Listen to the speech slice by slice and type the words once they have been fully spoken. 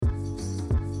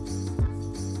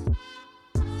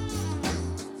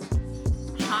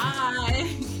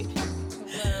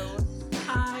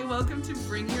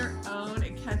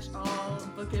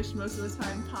Bookish Most of the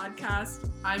Time podcast.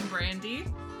 I'm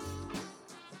Brandi.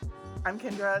 I'm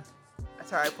Kendra.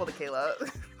 Sorry, I pulled a Kayla.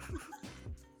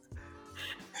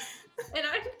 And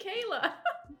I'm Kayla.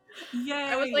 Yay!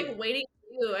 I was like waiting for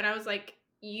you, and I was like,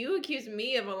 you accused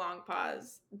me of a long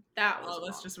pause. That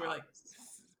was we're like,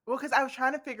 well, because I was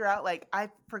trying to figure out, like, I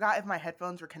forgot if my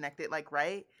headphones were connected, like,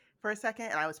 right for a second,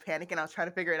 and I was panicking. I was trying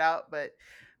to figure it out, but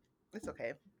it's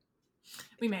okay.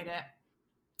 We made it.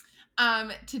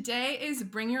 Today is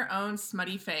Bring Your Own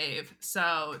Smutty Fave.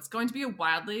 So it's going to be a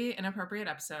wildly inappropriate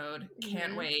episode.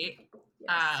 Can't wait.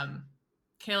 Yes.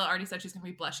 Kayla already said she's going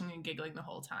to be blushing and giggling the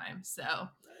whole time. So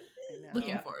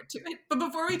looking Yeah. forward to it. But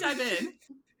before we dive in,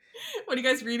 what are you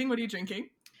guys reading? What are you drinking?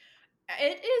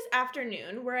 It is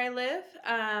afternoon where I live,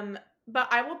 but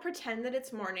I will pretend that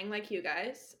it's morning like you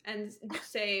guys and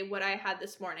say what I had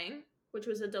this morning, which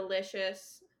was a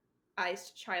delicious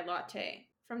iced chai latte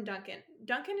from Dunkin'.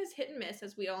 Dunkin' is hit and miss,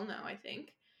 as we all know, I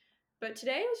think. But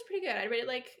today it was pretty good. I rate it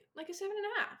like a 7.5.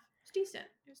 It's decent.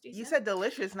 It was decent. You said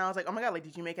delicious, and I was like, oh my God, like,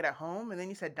 did you make it at home? And then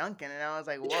you said Dunkin', and I was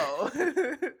like, whoa.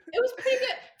 It was pretty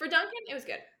good. For Dunkin', it was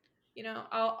good. You know,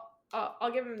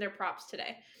 I'll give them their props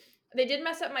today. They did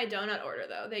mess up my donut order,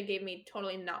 though. They gave me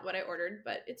totally not what I ordered,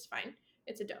 but it's fine.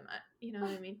 It's a donut. You know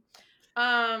what I mean?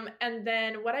 And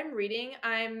then what I'm reading,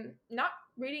 I'm not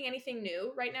reading anything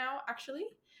new right now, actually.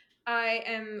 I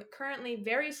am currently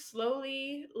very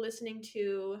slowly listening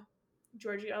to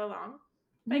Georgie All Along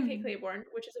by Kate Claiborne,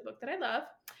 which is a book that I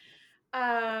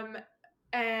love.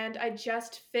 And I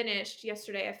just finished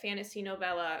yesterday a fantasy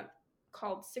novella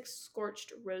called Six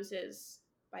Scorched Roses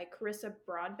by Carissa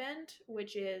Broadbent,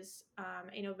 which is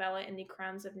a novella in the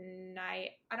Crowns of I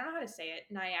don't know how to say it,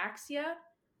 Nyaxia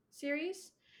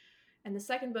series. And the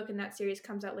second book in that series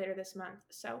comes out later this month.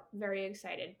 So very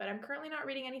excited. But I'm currently not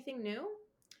reading anything new.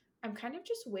 I'm kind of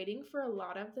just waiting for a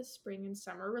lot of the spring and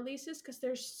summer releases because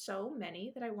there's so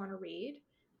many that I want to read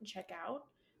and check out.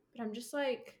 But I'm just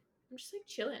like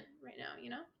chilling right now,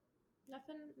 you know?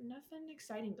 Nothing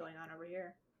exciting going on over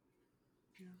here.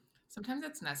 Sometimes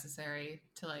it's necessary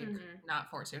to not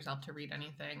force yourself to read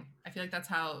anything. I feel like that's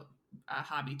how a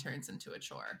hobby turns into a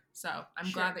chore. So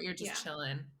I'm glad that you're just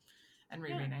chilling and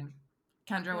rereading.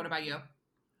 Kendra, what about you?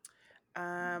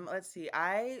 Let's see.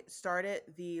 I started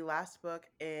the last book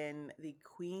in the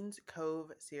Queen's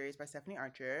Cove series by Stephanie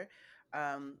Archer.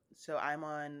 So I'm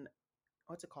on,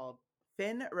 what's it called?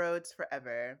 Finn Roads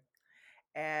Forever.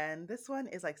 And this one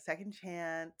is like second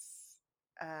chance.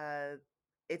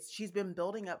 She's been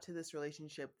building up to this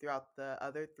relationship throughout the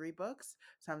other three books.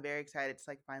 So I'm very excited to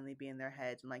like finally be in their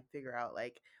heads and like figure out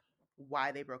like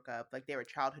why they broke up. Like they were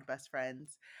childhood best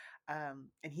friends.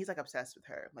 And he's like obsessed with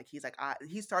her. Like he's like,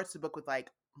 he starts the book with like,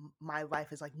 my life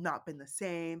has like not been the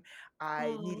same.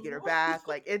 I need to get her back.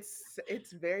 Like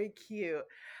it's very cute.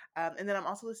 And then I'm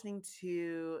also listening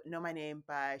to Know My Name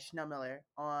by Chanel Miller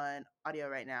on audio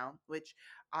right now, which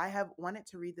I have wanted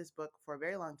to read this book for a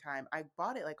very long time. I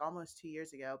bought it like almost 2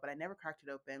 years ago, but I never cracked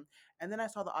it open. And then I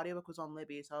saw the audiobook was on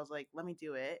Libby, so I was like, let me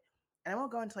do it. And I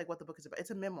won't go into like what the book is about.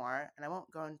 It's a memoir, and I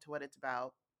won't go into what it's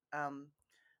about.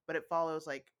 But it follows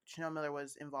like Chanel Miller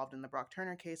was involved in the Brock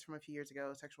Turner case from a few years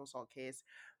ago, sexual assault case.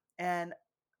 And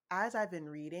as I've been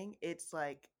reading, it's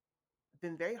like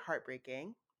been very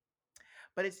heartbreaking,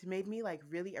 but it's made me like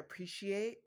really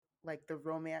appreciate like the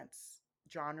romance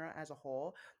genre as a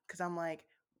whole. Cause I'm like,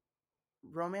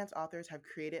 romance authors have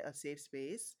created a safe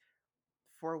space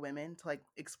for women to like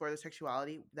explore their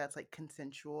sexuality that's like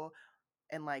consensual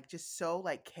and like just so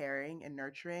like caring and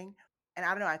nurturing. And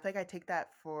I don't know, I feel like I take that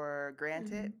for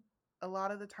granted a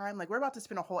lot of the time. Like we're about to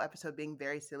spend a whole episode being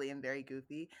very silly and very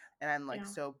goofy, and I'm like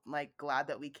so like glad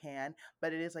that we can,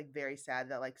 but it is like very sad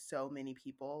that like so many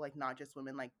people, like not just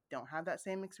women, like don't have that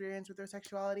same experience with their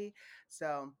sexuality.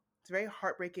 So it's a very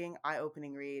heartbreaking,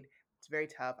 eye-opening read. It's very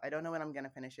tough. I don't know when I'm gonna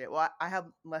finish it. Well, I have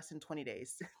less than 20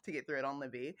 days to get through it on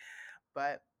Libby,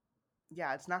 but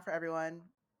yeah, it's not for everyone,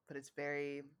 but it's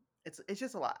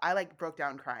just a lot. I like broke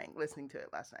down crying listening to it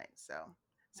last night. So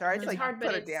sorry to like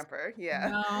put a damper. Yeah.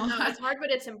 No, it's hard, but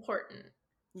it's important.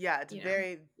 Yeah, it's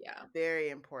very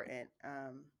important.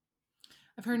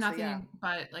 I've heard nothing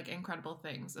but like incredible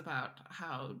things about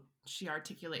how she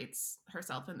articulates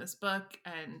herself in this book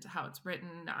and how it's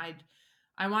written.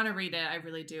 I want to read it. I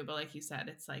really do. But like you said,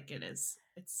 it's like it is.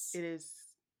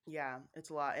 Yeah, it's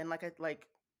a lot. And like I like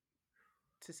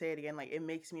to say it again, like it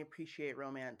makes me appreciate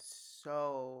romance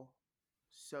so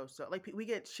like we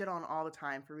get shit on all the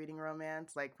time for reading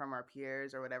romance, like from our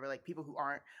peers or whatever, like people who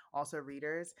aren't also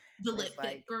readers. The lit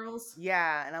like, girls.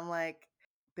 Yeah, and I'm like,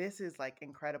 this is like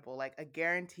incredible, like a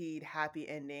guaranteed happy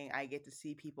ending. I get to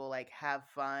see people like have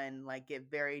fun, like get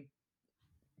very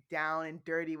down and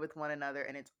dirty with one another,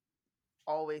 and it's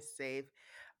always safe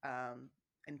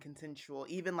and consensual.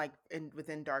 Even like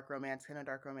within dark romance, I know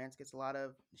dark romance gets a lot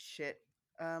of shit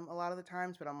a lot of the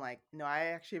times, but I'm like, no,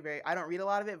 I don't read a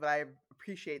lot of it, but I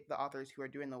appreciate the authors who are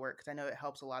doing the work, because I know it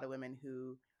helps a lot of women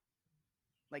who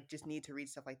like just need to read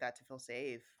stuff like that to feel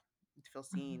safe, to feel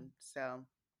seen. So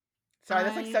sorry,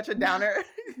 that's like such a downer.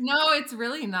 No, it's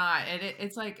really not.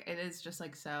 It's like, it is just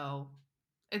like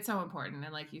it's so important.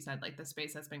 And like you said, like the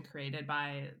space that's been created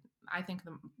by, I think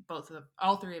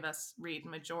all three of us read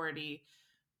majority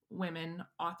women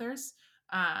authors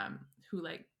who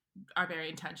like are very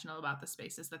intentional about the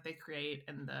spaces that they create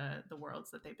and the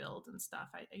worlds that they build and stuff.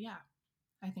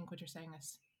 I think what you're saying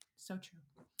is so true.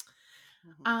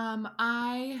 Mm-hmm.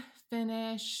 I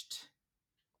finished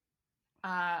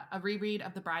a reread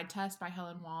of The Bride Test by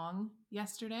Helen Wong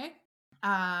yesterday.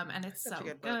 And it's so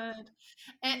good.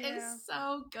 It is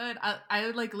so good.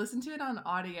 I like listened to it on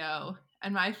audio,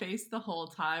 and my face the whole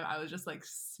time, I was just like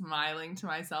smiling to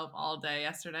myself all day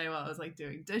yesterday while I was like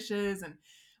doing dishes and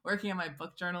working on my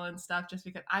book journal and stuff, just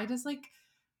because I just like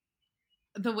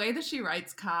the way that she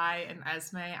writes Kai and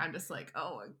Esme. I'm just like,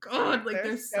 oh my god, like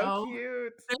they're so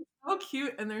cute. They're so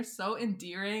cute and they're so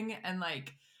endearing, and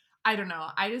like I don't know.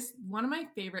 One of my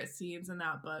favorite scenes in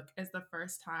that book is the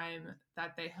first time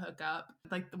that they hook up.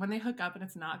 Like when they hook up and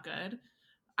it's not good.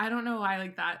 I don't know why,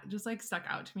 like that just like stuck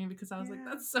out to me, because I was like,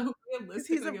 that's so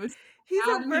realistic. He's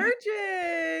a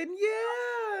virgin.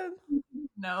 Yeah.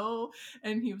 No.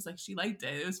 And he was like, she liked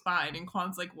it. It was fine. And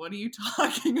Kwan's like, what are you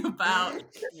talking about?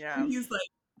 Yeah. And he's like,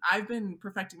 I've been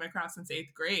perfecting my craft since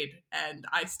 8th grade, and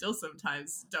I still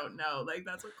sometimes don't know. Like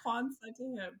that's what Kwan said to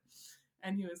him.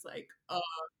 And he was like, oh.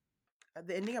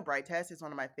 The ending of Bright Test is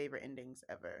one of my favorite endings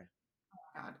ever.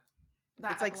 Oh my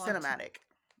god. It's like cinematic.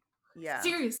 Yeah.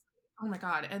 Seriously. Oh my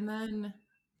god. And then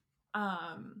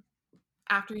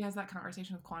after he has that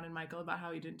conversation with Quan and Michael about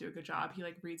how he didn't do a good job, he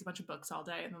like reads a bunch of books all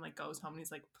day and then like goes home and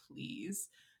he's like, please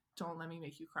don't let me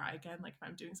make you cry again. Like if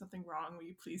I'm doing something wrong, will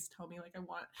you please tell me, like I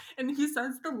want. And he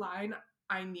says the line,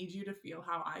 I need you to feel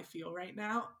how I feel right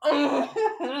now.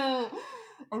 Oh,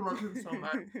 I love him so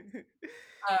much.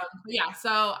 Yeah,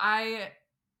 so I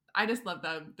just love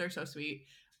them. They're so sweet.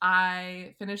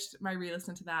 I finished my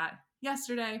re-listen to that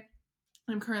yesterday.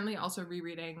 I'm currently also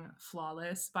rereading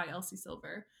Flawless by Elsie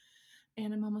Silver,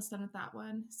 and I'm almost done with that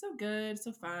one. So good,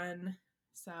 so fun.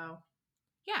 So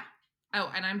yeah.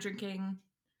 Oh, and I'm drinking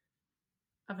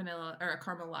a vanilla or a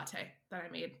caramel latte that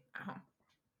I made at home.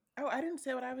 Oh, I didn't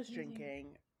say what I was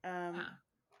drinking.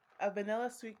 A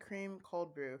vanilla sweet cream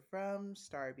cold brew from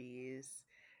Starbucks.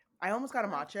 I almost got a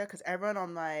matcha because everyone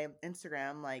on my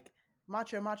Instagram like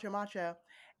matcha, matcha, matcha.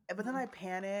 But then I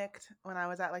panicked when I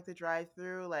was at like the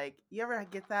drive-through. Like, you ever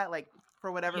get that? Like,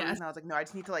 for whatever reason, I was like, no, I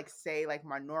just need to like say like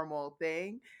my normal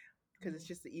thing because it's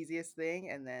just the easiest thing.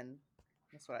 And then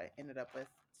that's what I ended up with.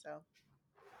 So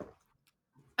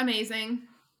amazing.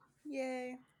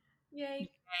 Yay.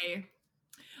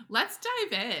 Let's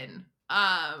dive in.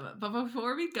 But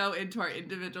before we go into our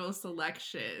individual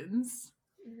selections,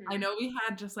 I know we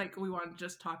had just like we want to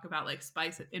just talk about like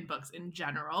spice in books in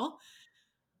general.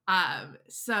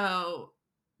 So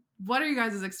what are you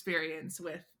guys' experience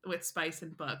with spice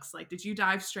in books? Like, did you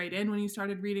dive straight in when you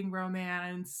started reading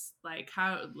romance? Like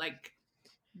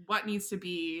what needs to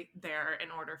be there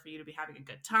in order for you to be having a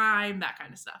good time? That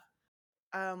kind of stuff.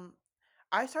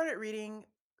 I started reading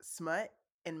smut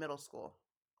in middle school.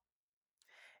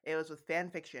 It was with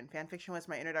fan fiction. Fan fiction was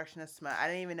my introduction to smut. I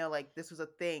didn't even know like this was a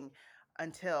thing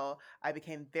until I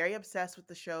became very obsessed with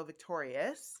the show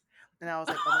Victorious, and I was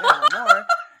like, oh my god, I want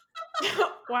more.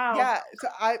 Wow. Yeah.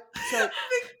 So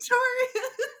Victorious.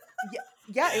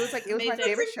 Yeah, it was my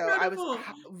favorite show. I was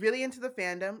really into the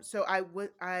fandom, so I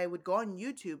would go on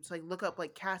YouTube to like look up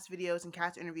like cast videos and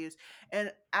cast interviews.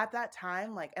 And at that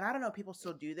time, like, and I don't know if people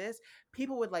still do this,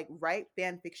 people would like write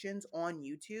fan fictions on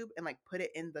YouTube and like put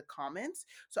it in the comments.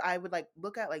 So I would like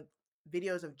look at like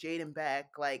videos of Jade and Beck,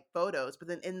 like photos, but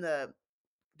then in the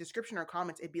description or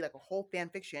comments it'd be like a whole fan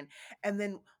fiction. And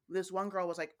then this one girl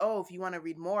was like, oh, if you want to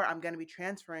read more, I'm going to be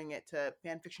transferring it to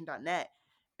fanfiction.net.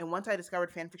 And once I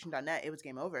discovered fanfiction.net, it was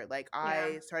game over. Like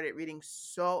I started reading,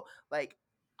 so like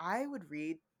I would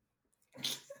read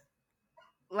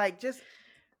like just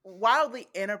wildly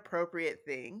inappropriate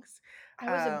things. I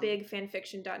was a big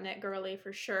fanfiction.net girly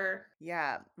for sure.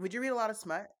 Yeah. Would you read a lot of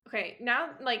smut? Okay, now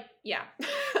like yeah.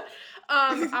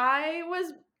 I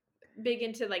was big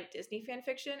into like Disney fan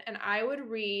fiction, and I would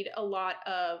read a lot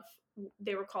of,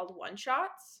 they were called one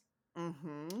shots.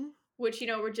 which,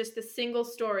 were just the single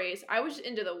stories. I was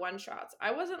into the one-shots.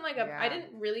 I wasn't like I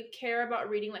didn't really care about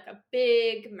reading like a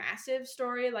big, massive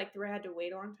story, like where I had to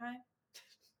wait a long time.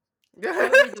 I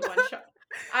would read the one-shot.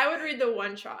 I would read the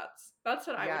one-shots. That's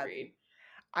what I would read.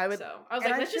 I would. So I was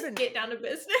like, let's just get down to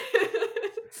business.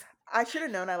 I should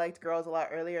have known I liked girls a lot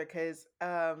earlier because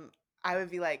I would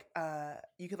be like,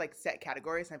 you could like set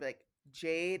categories and I'd be like,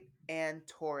 Jade and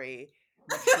Tori,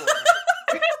 mature.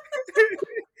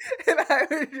 And I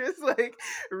would just like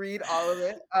read all of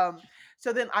it.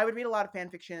 So then I would read a lot of fan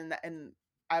fiction and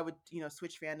I would,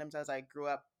 switch fandoms as I grew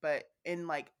up. But in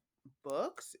like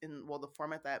books, in the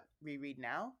format that we read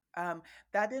now,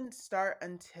 that didn't start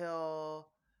until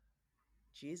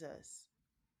Jesus.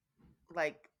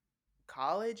 Like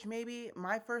college maybe.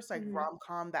 My first like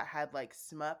rom-com that had like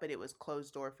smut, but it was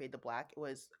closed door fade to black. It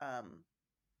was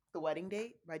The Wedding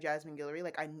Date by Jasmine Guillory.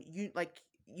 Like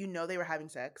they were having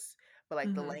sex, but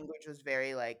like the language was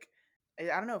very like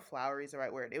I don't know if flowery is the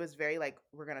right word. It was very like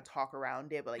we're gonna talk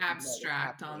around it, but like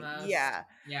abstract almost. Yeah,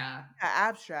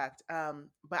 abstract.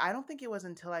 But I don't think it was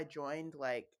until I joined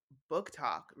like Book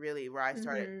Talk really where I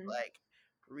started to like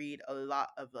read a lot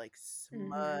of like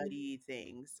smutty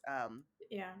things.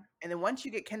 Yeah. And then once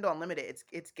you get Kindle Unlimited,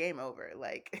 it's game over.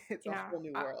 Like it's a whole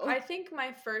new world. I think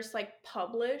my first like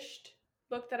published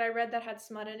book that I read that had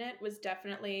smut in it was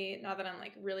definitely, now that I'm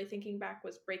like really thinking back,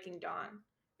 was Breaking Dawn.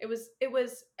 It wasn't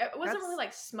really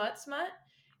like smut.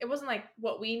 It wasn't like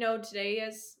what we know today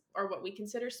as or what we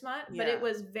consider smut, but it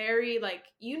was very like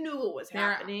you knew what was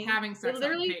happening. Having sex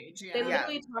on page. They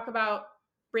literally talk about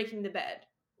breaking the bed.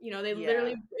 They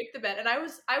literally break the bed. And I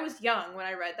was young when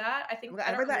I read that.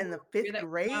 I read that in the 5th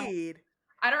grade.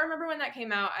 I don't remember when that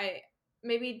came out.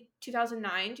 Maybe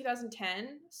 2009,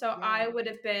 2010. So I would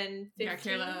have been 15. Yeah,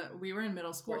 Kayla, we were in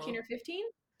middle school. 14 or 15.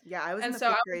 Yeah, I was in the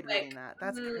 5th grade reading that.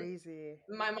 That's crazy.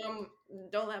 My mom,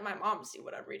 don't let my mom see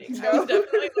what I'm reading. I was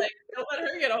definitely like, don't let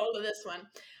her get a hold of this one.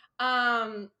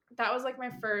 That was like my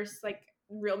first like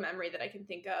real memory that I can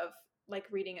think of, like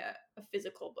reading a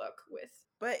physical book with.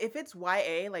 But if it's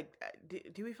YA, like,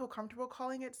 do we feel comfortable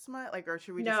calling it smut? Like, or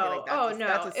should we just say like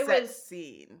that's a sex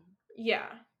scene? Yeah.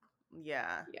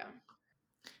 Yeah. Yeah.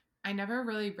 I never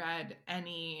really read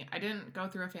any, I didn't go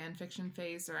through a fan fiction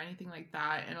phase or anything like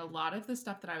that. And a lot of the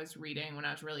stuff that I was reading when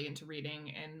I was really into reading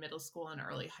in middle school and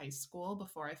early high school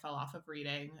before I fell off of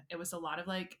reading, it was a lot of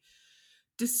like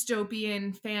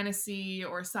dystopian fantasy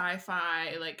or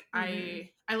sci-fi. Like I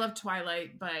love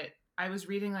Twilight, but I was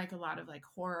reading like a lot of like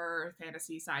horror,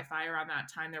 fantasy, sci-fi around that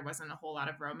time. There wasn't a whole lot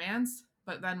of romance.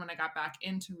 But then when I got back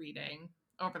into reading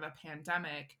over the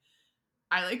pandemic,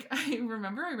 I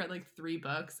remember I read like 3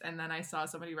 books and then I saw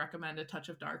somebody recommend A Touch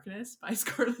of Darkness by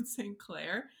Scarlett St.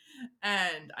 Clair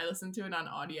and I listened to it on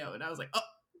audio and I was like, oh.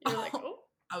 You're like, oh.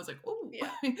 I was like, oh.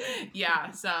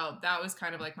 Yeah. So that was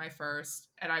kind of like my first,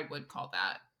 and I would call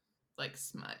that like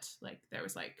smut. Like there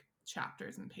was like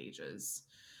chapters and pages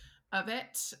of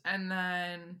it. And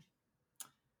then,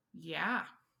 yeah,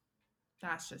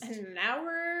 that's just. And now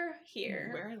we're here.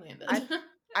 Where I landed.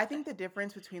 I think the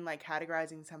difference between like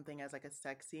categorizing something as like a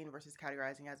sex scene versus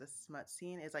categorizing as a smut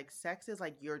scene is like sex is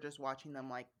like you're just watching them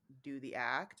like do the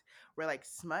act, where like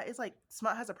smut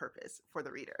has a purpose for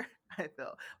the reader. I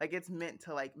feel like it's meant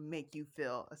to like make you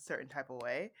feel a certain type of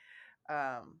way.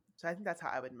 So I think that's how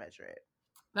I would measure it.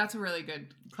 That's a really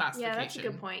good classification. Yeah, that's a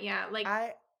good point. Yeah, like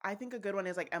I think a good one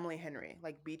is like Emily Henry,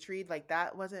 like Beach Read. Like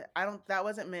that wasn't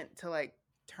meant to like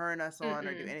turn us on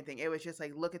or do anything. It was just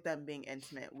like look at them being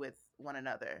intimate with one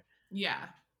another. Yeah,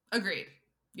 agreed.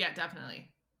 Yeah, definitely.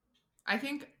 I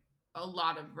think a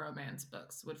lot of romance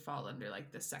books would fall under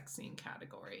like the sex scene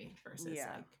category versus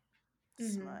like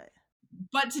smut.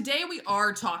 But today we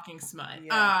are talking smut.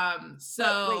 Yeah. So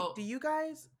but wait,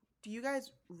 do you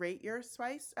guys rate your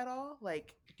spice at all?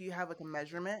 Like, do you have like a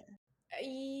measurement?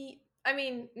 I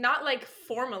mean, not like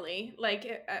formally,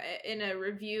 like in a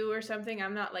review or something.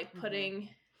 I'm not like putting,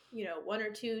 1 or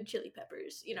 2 chili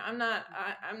peppers. I'm not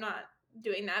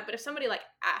doing that. But if somebody like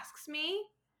asks me,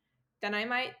 then I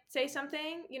might say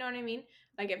something. You know what I mean?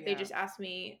 Like if they just ask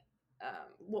me,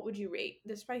 what would you rate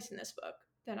the spice in this book?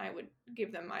 Then I would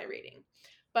give them my rating.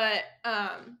 But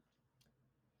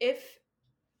if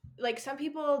like some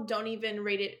people don't even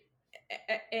rate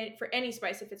it for any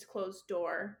spice if it's closed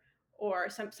door. Or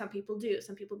some people do.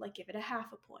 Some people like give it a 0.5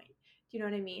 point. Do you know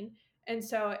what I mean? And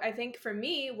so I think for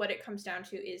me, what it comes down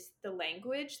to is the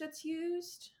language that's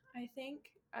used. I think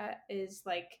is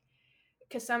like,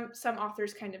 because some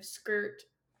authors kind of skirt,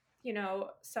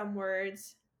 some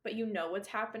words, but what's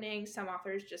happening. Some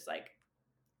authors just like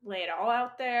lay it all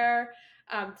out there.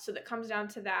 So that comes down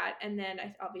to that, and then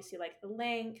I obviously like the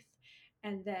length,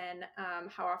 and then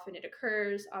how often it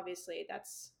occurs. Obviously,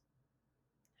 that's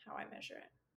how I measure it.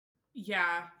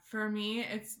 Yeah, for me,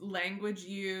 it's language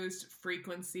used,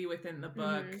 frequency within the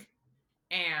book,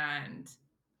 and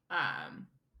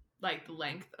like the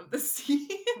length of the scenes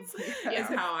is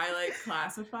how I like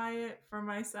classify it for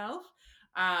myself.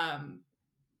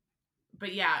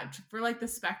 But yeah, for like the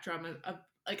spectrum of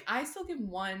like, I still give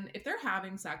one, if they're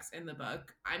having sex in the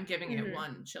book, I'm giving it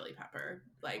one chili pepper,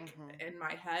 like in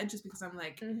my head, just because I'm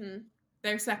like,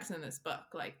 there's sex in this book,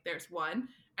 like there's one.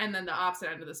 And then the opposite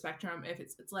end of the spectrum, if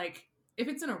it's like, if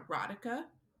it's an erotica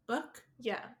book,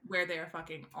 where they're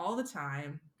fucking all the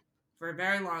time for a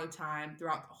very long time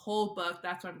throughout the whole book,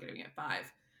 that's what I'm giving it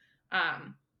 5.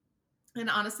 And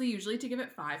honestly, usually to give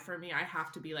it 5 for me, I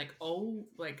have to be like, oh,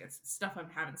 like it's stuff I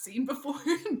haven't seen before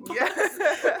in books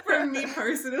for me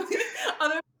personally.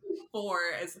 Other 4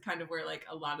 is kind of where like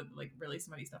a lot of like really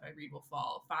smutty stuff I read will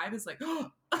fall. 5 is like,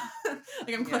 oh,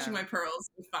 like I'm clutching my pearls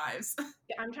with 5s.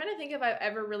 Yeah, I'm trying to think if I've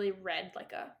ever really read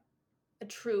like a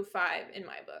true 5 in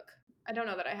my book. I don't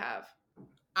know that I have.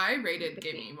 I rated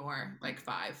Give Me More like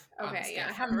 5. Okay, yeah,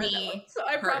 I haven't read that one, so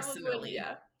I personally, probably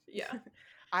yeah.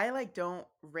 I like don't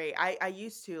rate. I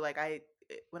used to like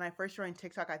when I first joined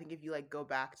TikTok. I think if you like go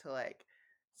back to like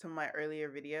some of my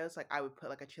earlier videos, like I would put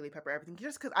like a chili pepper everything,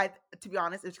 just because to be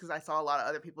honest, it's because I saw a lot of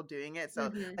other people doing it.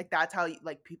 So like that's how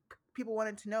like people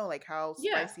wanted to know like how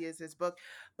spicy is this book.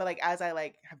 But like as I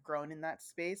like have grown in that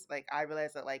space, like I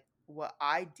realized that like what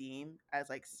I deem as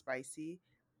like spicy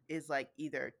is like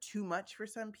either too much for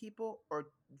some people or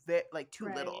like too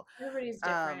little. Everybody's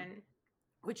different.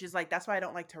 Which is like, that's why I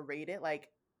don't like to rate it. Like,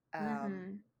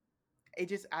 it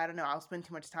just, I don't know. I'll spend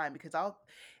too much time because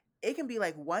it can be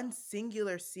like one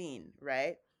singular scene,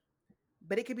 right?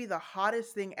 But it could be the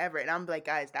hottest thing ever. And I'm like,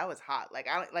 guys, that was hot. Like,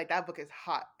 like that book is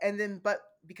hot. And then, but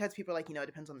because people are like, it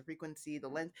depends on the frequency, the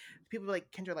length. People are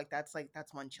like, Kendra, like, that's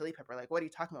one chili pepper. Like, what are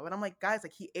you talking about? But I'm like, guys,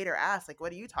 like he ate her ass. Like,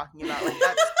 what are you talking about? Like,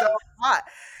 that's so hot.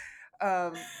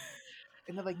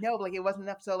 And they're like, no, but like it wasn't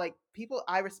enough. So like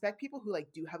I respect people who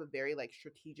like do have a very like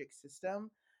strategic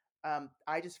system.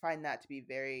 I just find that to be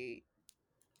very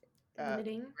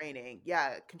limiting.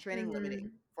 Constraining,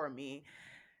 limiting for me.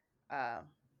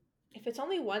 If it's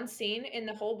only one scene in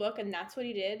the whole book and that's what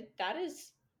he did,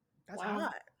 that's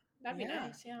hot. That'd be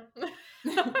nice,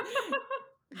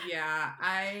 Yeah,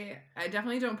 I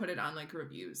definitely don't put it on like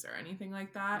reviews or anything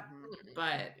like that.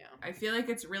 But I feel like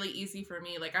it's really easy for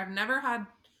me. Like I've never had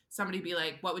somebody be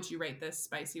like, what would you rate this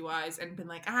spicy wise? And been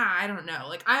like, I don't know.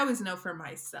 Like I always know for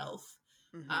myself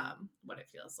what it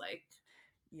feels like.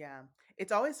 Yeah.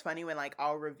 It's always funny when like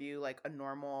I'll review like a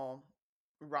normal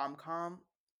rom-com.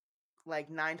 Like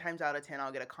 9 times out of 10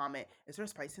 I'll get a comment, is there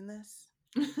spice in this?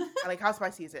 Like how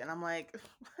spicy is it? And I'm like,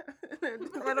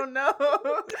 I don't know.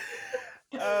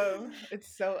 It's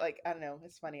so like, I don't know,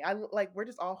 it's funny. We're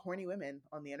just all horny women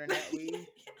on the internet.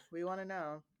 We want to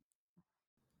know.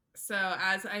 So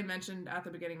as I mentioned at the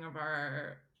beginning of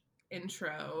our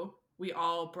intro, we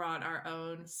all brought our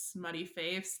own smutty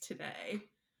faves today.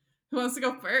 Who wants to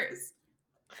go first?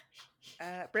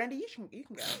 Brandi, you can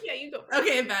go. Yeah, you go first.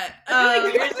 Okay, bet.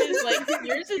 I feel like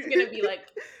yours is gonna be like,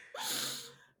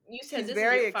 you said She's this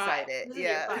very is your excited. 5.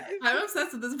 Yeah. I'm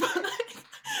obsessed with this book,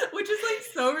 which is like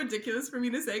so ridiculous for me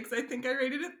to say because I think I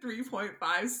rated it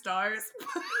 3.5 stars.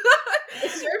 It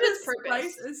served its purpose.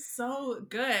 Spice is so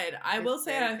good. I will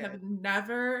say I have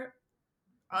never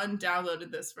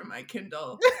undownloaded this from my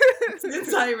Kindle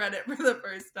since I read it for the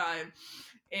first time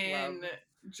in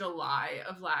July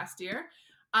of last year.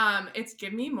 It's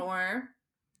Give Me More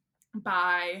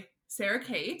by Sara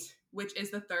Cate, which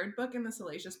is the 3rd book in the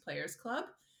Salacious Players Club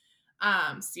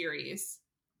series.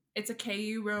 It's a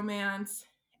KU romance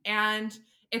and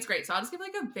it's great. So I'll just give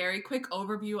like a very quick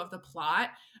overview of the plot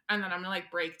and then I'm gonna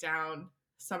like break down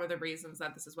some of the reasons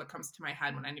that this is what comes to my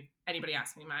head when anybody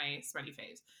asks me my smutty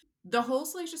faves. The whole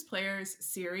Salacious Players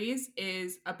series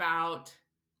is about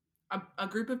a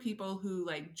group of people who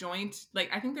like joined, like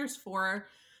I think there's 4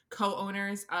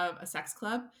 co-owners of a sex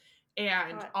club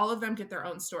and all of them get their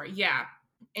own story. Yeah.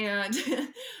 And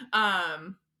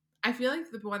I feel like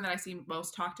the one that I see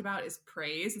most talked about is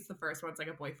Praise. It's the first one. It's like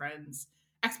a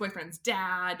ex-boyfriend's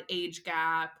dad, age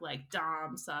gap, like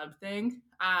dom sub thing.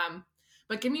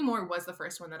 But Give Me More was the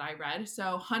first one that I read.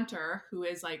 So Hunter, who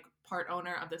is like part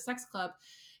owner of the sex club,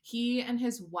 he and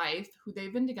his wife, who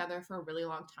they've been together for a really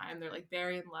long time, they're like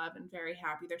very in love and very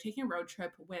happy. They're taking a road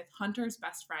trip with Hunter's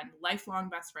best friend, lifelong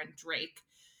best friend, Drake.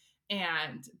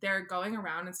 And they're going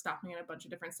around and stopping at a bunch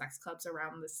of different sex clubs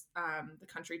around this the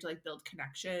country to like build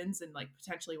connections and like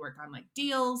potentially work on like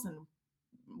deals and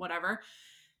whatever.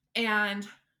 And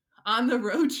on the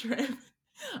road trip,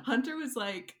 Hunter was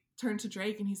like, turned to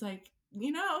Drake and he's like,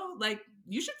 you know, like,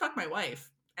 you should fuck my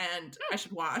wife and I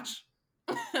should watch.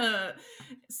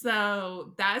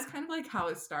 So that is kind of like how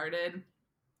it started.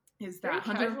 Is that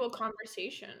very Hunter, casual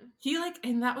conversation. He like,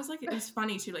 and that was like, it was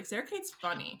funny too. Like Sara Cate's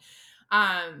funny.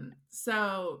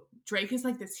 So Drake is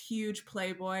like this huge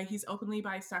playboy. He's openly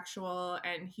bisexual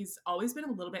and he's always been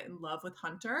a little bit in love with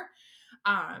Hunter.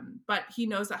 But he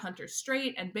knows that Hunter's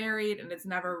straight and married and it's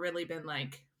never really been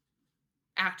like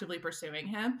actively pursuing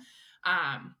him.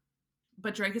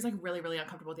 But Drake is like really, really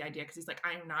uncomfortable with the idea because he's like,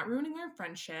 I am not ruining our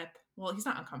friendship. Well, he's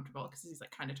not uncomfortable because he's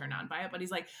like kind of turned on by it, but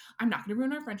he's like, I'm not going to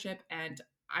ruin our friendship and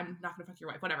I'm not going to fuck your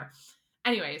wife, whatever.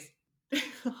 Anyways,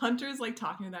 Hunter's like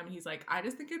talking to them and he's like, I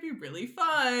just think it'd be really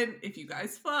fun if you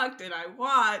guys fucked and I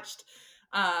watched.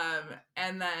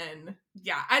 And then,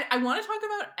 yeah, I want to talk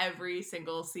about every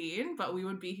single scene, but we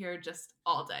would be here just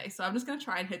all day. So I'm just going to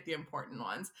try and hit the important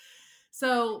ones.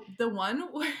 So the one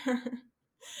where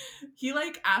he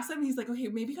like asked them, he's like, okay,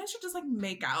 maybe you guys should just like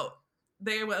make out.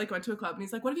 They went to a club and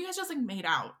he's like, what if you guys just like made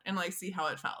out and like see how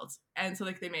it felt? And so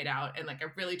like they made out and like it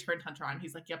really turned Hunter on.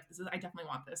 He's like, yep, I definitely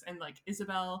want this. And like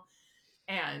Isabel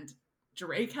and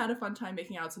Drake had a fun time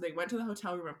making out. So they went to the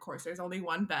hotel room. Of course, there's only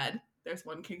one bed. There's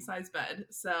one king size bed.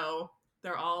 So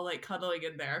they're all like cuddling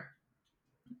in there.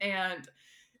 And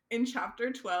in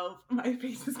chapter 12, my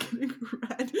face is getting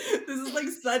red. This is like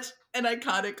such an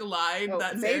iconic line.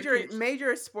 That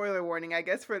major spoiler warning, I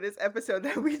guess, for this episode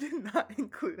that we did not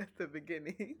include at the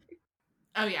beginning.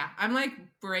 Oh yeah, I'm like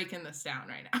breaking this down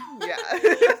right now.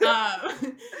 Yeah.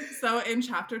 So in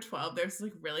chapter 12, there's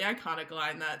like really iconic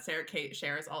line that Sara Cate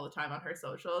shares all the time on her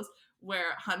socials,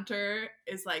 where Hunter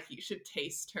is like, you should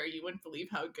taste her. You wouldn't believe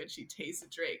how good she tastes,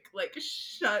 Drake. Like,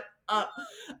 shut up.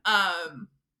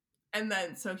 And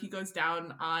then, so he goes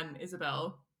down on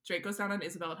Isabel. Drake goes down on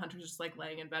Isabel and Hunter's just like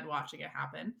laying in bed watching it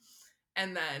happen.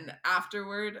 And then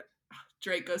afterward,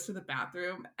 Drake goes to the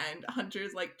bathroom and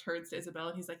Hunter's like turns to Isabel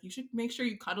and he's like, you should make sure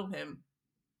you cuddle him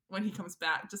when he comes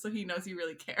back just so he knows you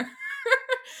really care.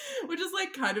 Which is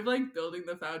like kind of like building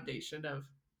the foundation of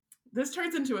this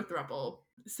turns into a throuple.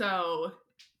 So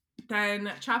then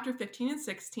chapter 15 and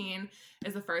 16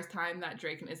 is the first time that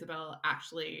Drake and Isabel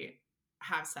actually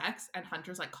have sex and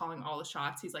Hunter's like calling all the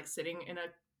shots. He's like sitting in a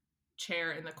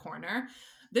chair in the corner.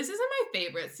 This isn't my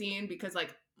favorite scene because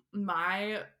like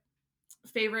my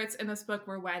favorites in this book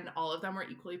were when all of them were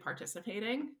equally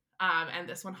participating. And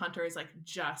this one Hunter is like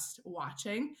just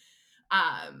watching.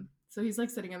 So he's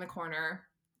like sitting in the corner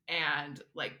and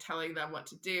like telling them what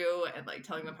to do and like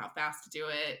telling them how fast to do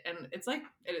it. And it's like,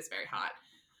 it is very hot.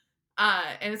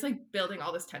 And it's like building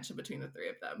all this tension between the three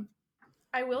of them.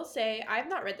 I will say, I've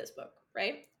not read this book,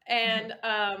 right? And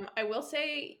I will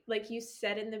say, like you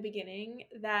said in the beginning,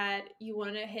 that you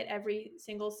want to hit every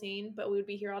single scene, but we would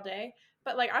be here all day.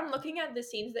 But like, I'm looking at the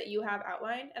scenes that you have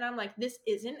outlined, and I'm like, this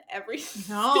isn't every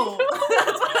No,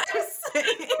 that's what I'm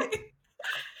saying.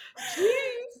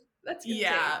 Jeez, that's insane.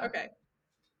 Yeah. Okay.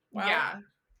 Wow. Yeah.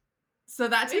 So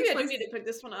that maybe takes I place. do need to pick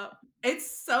this one up.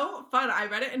 It's so fun. I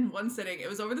read it in one sitting. It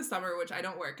was over the summer, which I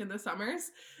don't work in the summers.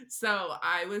 So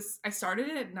I started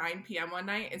it at 9 p.m. one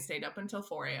night and stayed up until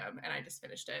 4 a.m. and I just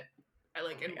finished it.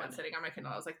 In one sitting on my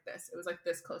Kindle. I was like this. It was like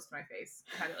this close to my face.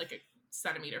 I had it like a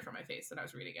centimeter from my face and I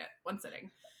was reading it one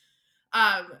sitting.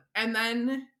 And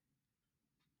then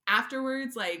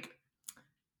afterwards, like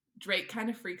Drake kind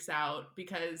of freaks out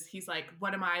because he's like,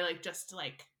 what am I, like, just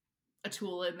like a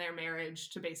tool in their marriage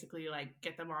to basically like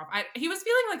get them off. He was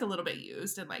feeling like a little bit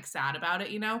used and like sad about it,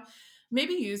 you know,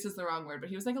 maybe used is the wrong word, but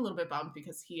he was like a little bit bummed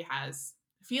because he has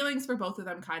feelings for both of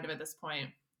them kind of at this point.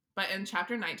 But in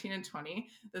chapter 19 and 20,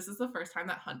 this is the first time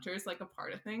that Hunter's like a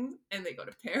part of things and they go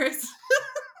to Paris.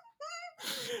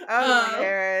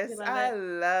 Paris. I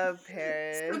love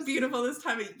Paris. It's so beautiful this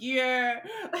time of year.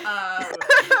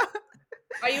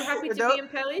 Are you happy to be in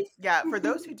Paris? Yeah, for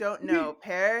those who don't know,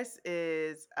 Paris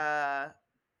is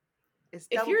it's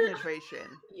double penetration.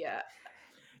 Yeah.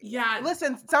 Yeah.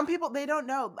 Listen, some people, they don't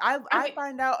know. I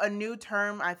find out a new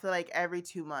term, I feel like every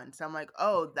 2 months. I'm like,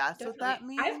 oh, that's definitely what that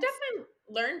means? I've definitely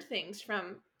learned things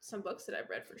from some books that I've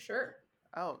read for sure.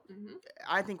 Oh,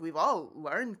 I think we've all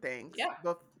learned things. Yeah.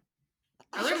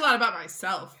 I learned a lot about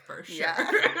myself for sure. Yeah.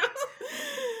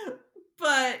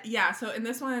 But yeah, so in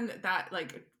this one, that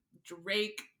like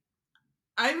Drake,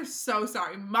 I'm so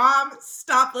sorry, Mom,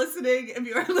 stop listening if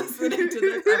you are listening to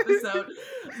this episode.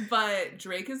 But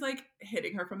Drake is like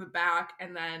hitting her from the back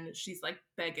and then she's like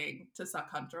begging to suck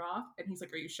Hunter off and he's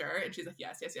like, are you sure? And she's like,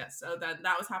 yes. So then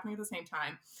that was happening at the same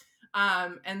time.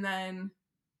 And then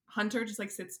Hunter just like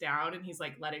sits down and he's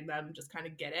like letting them just kind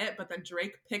of get it. But then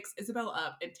Drake picks Isabel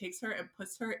up and takes her and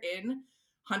puts her in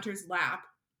Hunter's lap,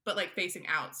 but like facing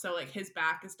out. So like his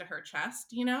back is to her chest,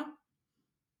 you know?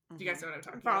 Do you guys know what I'm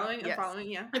talking about? I'm following,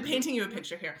 yeah. I'm painting you a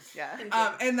picture here. Yeah.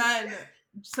 And then,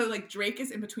 so like Drake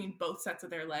is in between both sets of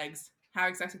their legs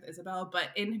having sex with Isabel, but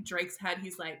in Drake's head,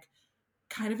 he's like,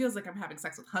 kind of feels like I'm having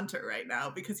sex with Hunter right now,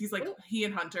 because he's like, he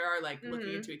and Hunter are like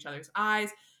looking into each other's eyes,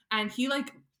 and he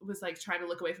like was like trying to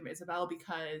look away from Isabel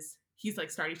because he's like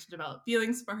starting to develop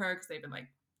feelings for her because they've been like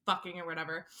fucking or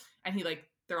whatever, and he like,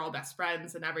 they're all best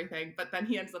friends and everything, but then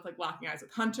he ends up like locking eyes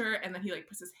with Hunter, and then he like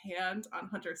puts his hand on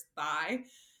Hunter's thigh.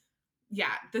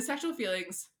 Yeah, the sexual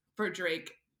feelings for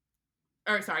Drake,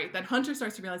 or sorry, then Hunter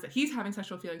starts to realize that he's having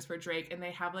sexual feelings for Drake, and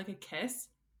they have like a kiss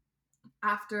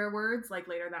afterwards, like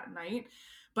later that night.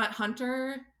 But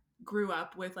Hunter grew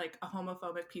up with like a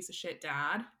homophobic piece of shit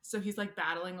dad, so he's like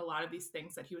battling a lot of these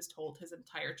things that he was told his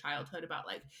entire childhood about,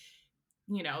 like,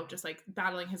 you know, just like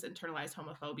battling his internalized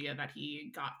homophobia that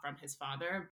he got from his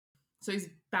father. So he's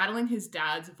battling his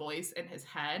dad's voice in his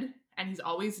head, and he's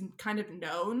always kind of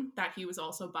known that he was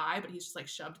also bi, but he's just like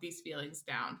shoved these feelings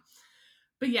down.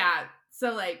 But yeah,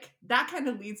 so like that kind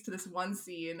of leads to this one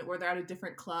scene where they're at a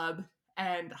different club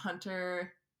and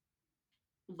Hunter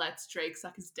lets Drake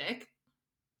suck his dick.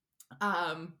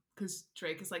 Because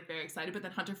Drake is like very excited, but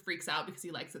then Hunter freaks out because he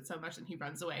likes it so much and he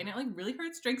runs away, and it like really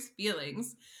hurts Drake's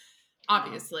feelings,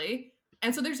 obviously.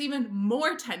 And so there's even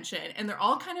more tension, and they're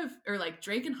all kind of, or like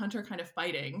Drake and Hunter kind of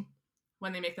fighting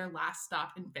when they make their last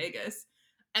stop in Vegas.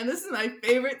 And this is my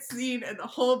favorite scene in the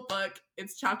whole book.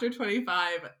 It's chapter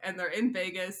 25, and they're in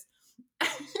Vegas. And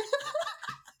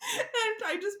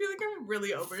I just feel like I'm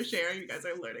really oversharing. You guys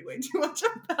are learning way too much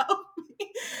about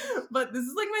me. But this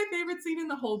is like my favorite scene in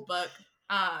the whole book.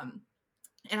 And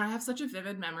I have such a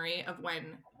vivid memory of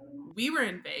when we were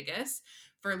in Vegas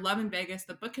for Love in Vegas,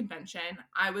 the book convention.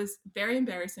 I was very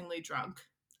embarrassingly drunk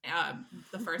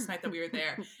the first night that we were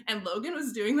there, and Logan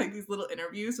was doing like these little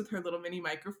interviews with her little mini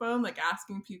microphone, like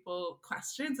asking people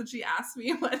questions, and she asked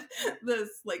me what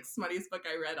this like smuttiest book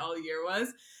I read all year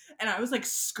was, and I was like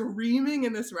screaming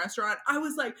in this restaurant. I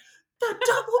was like, the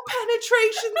double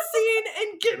penetration scene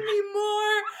and give me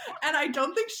more. And I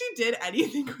don't think she did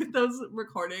anything with those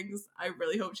recordings. I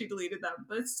really hope she deleted them,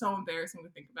 but it's so embarrassing to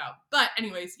think about. But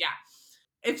anyways, yeah,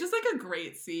 it's just like a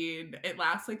great scene. It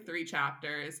lasts like 3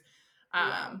 chapters.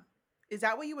 Is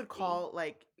that what you would call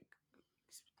like,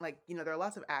 you know, there are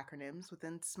lots of acronyms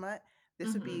within smut.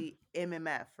 This would be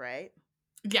MMF, right?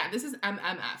 Yeah, this is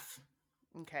MMF.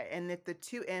 Okay, and if the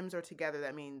 2 M's are together,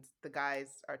 that means the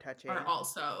guys are touching. Are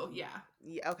also, yeah.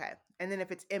 Yeah, okay. And then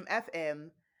if it's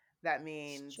MFM, that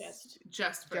means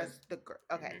just the girl.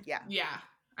 Okay, yeah. Yeah,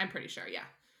 I'm pretty sure, yeah.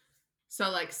 So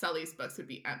like Sully's books would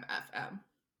be MFM.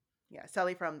 Yeah,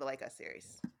 Sully from the Like Us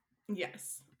series.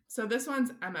 Yes. So this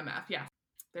one's MMF, yeah.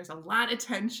 There's a lot of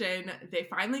tension. They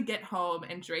finally get home,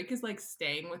 and Drake is like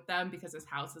staying with them because his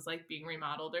house is like being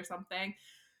remodeled or something.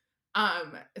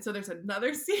 And so there's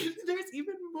another scene. There's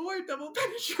even more double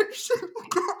penetration.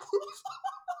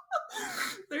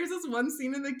 There's this one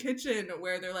scene in the kitchen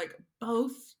where they're like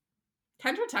both.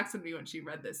 Kendra texted me when she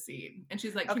read this scene, and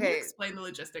she's like, "Can you explain the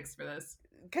logistics for this?"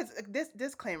 Because this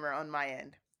disclaimer on my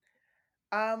end.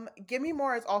 Give Me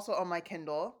More is also on my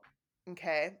Kindle.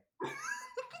 Okay.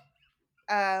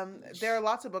 There are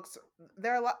lots of books.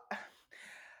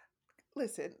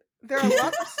 Listen, there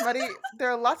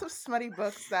are lots of smutty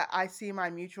books that I see my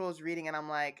mutuals reading, and I'm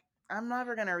like, I'm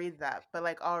never gonna read that, but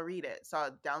like I'll read it. So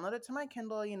I'll download it to my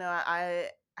Kindle. You know, I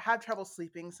have trouble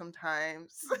sleeping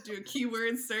sometimes. Do a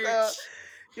keyword search.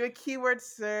 Do a keyword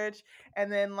search,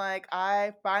 and then like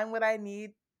I find what I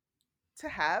need to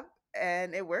have,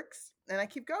 and it works, and I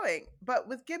keep going. But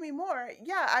with Give Me More,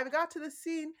 yeah, I got to the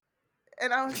scene,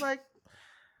 and I was like,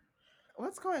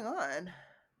 what's going on?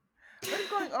 What is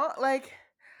going on? Like,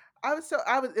 it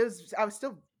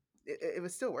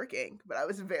was still working, but I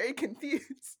was very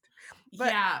confused.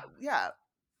 But yeah.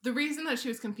 The reason that she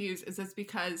was confused is it's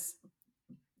because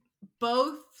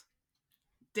both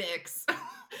dicks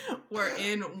were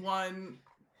in one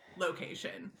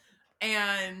location,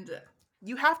 and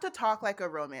you have to talk like a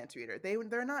romance reader.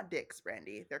 They're not dicks,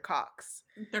 Brandi. They're cocks.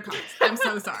 They're cocks. I'm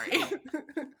so sorry.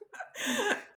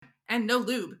 And no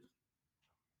lube.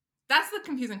 That's the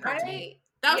confusing part to me.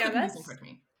 That was the confusing part to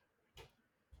me.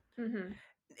 Mm-hmm.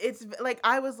 It's like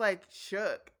I was like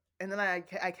shook, and then I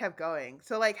kept going.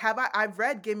 So like, I've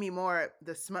read Give Me More,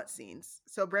 the smut scenes.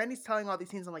 So Brandi's telling all these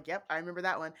scenes. I'm like, yep, I remember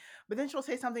that one. But then she'll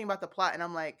say something about the plot, and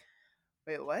I'm like,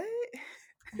 wait, what?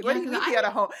 What do you mean he had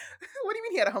a What do you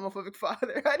mean he had a homophobic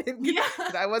father? I didn't get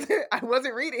I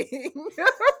wasn't reading.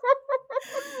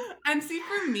 And see,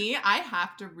 for me, I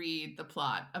have to read the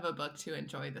plot of a book to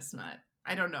enjoy the smut.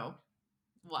 I don't know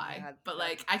why. Yeah, but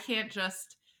like I can't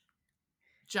just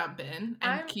jump in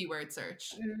and keyword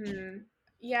search. Mm-hmm.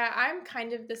 Yeah, I'm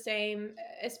kind of the same,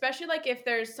 especially like if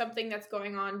there's something that's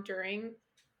going on during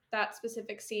that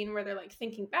specific scene where they're like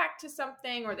thinking back to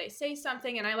something or they say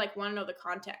something, and I like want to know the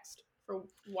context for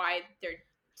why they're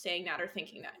saying that or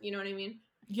thinking that. You know what I mean?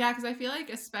 Yeah, because I feel like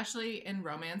especially in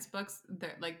romance books,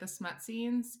 like the smut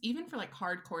scenes, even for like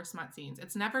hardcore smut scenes,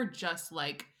 it's never just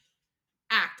like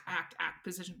act,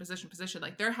 position.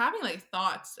 Like they're having like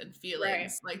thoughts and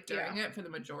feelings like during it for the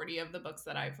majority of the books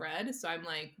that I've read. So I'm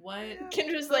like, what? Yeah.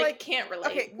 Kendra's like can't relate.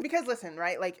 Okay, because listen,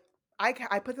 right? Like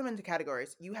I put them into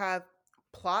categories. You have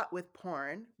plot with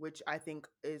porn, which I think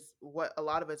is what a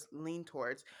lot of us lean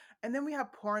towards. And then we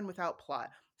have porn without plot.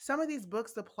 Some of these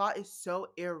books, the plot is so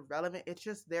irrelevant. It's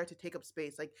just there to take up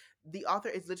space. Like the author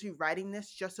is literally writing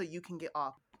this just so you can get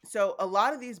off. So a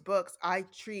lot of these books I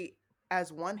treat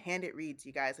as one-handed reads,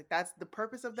 you guys. Like that's the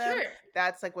purpose of them. Sure.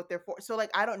 That's like what they're for. So like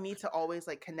I don't need to always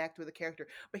like connect with a character.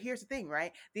 But here's the thing,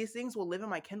 right? These things will live in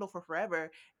my Kindle for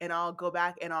forever, and I'll go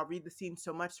back and I'll read the scene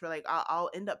so much for like I'll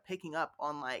end up picking up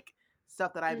on like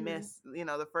stuff that I missed, you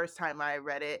know, the first time I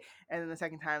read it, and then the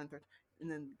second time, and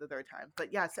then the third time.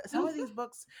 But yeah, some of these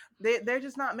books they're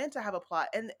just not meant to have a plot,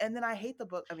 and then I hate the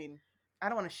book. I mean, I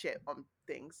don't want to shit on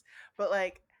things, but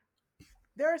like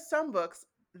there are some books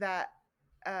that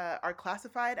are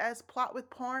classified as plot with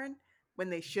porn when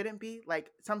they shouldn't be.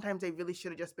 Like sometimes they really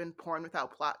should have just been porn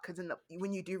without plot, because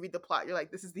when you do read the plot, you're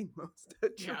like, this is the most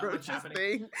atrocious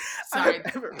thing I've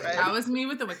ever read. That was me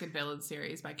with the Wicked Villain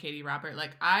series by Katie Robert.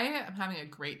 Like I am having a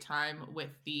great time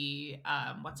with the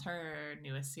what's her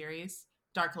newest series,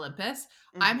 Dark Olympus.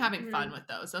 Mm-hmm. I'm having fun with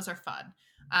those are fun.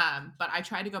 But I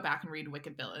tried to go back and read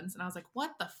Wicked Villains, and I was like,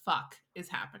 what the fuck is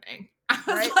happening? I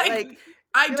was like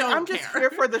I don't like, I'm just here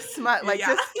for the smut. Like,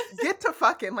 just get to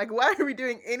fucking. Like, why are we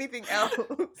doing anything else?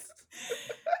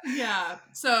 Yeah.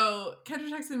 So Kendra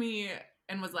texted me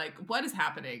and was like, what is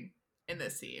happening in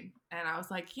this scene? And I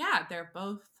was like, yeah, they're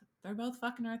both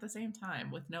fucking her at the same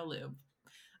time with no lube.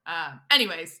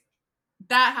 Anyways,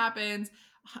 that happens.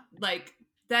 Like,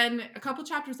 then a couple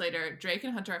chapters later, Drake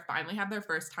and Hunter finally have their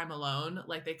first time alone.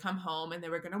 Like they come home and they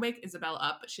were going to wake Isabel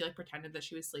up, but she like pretended that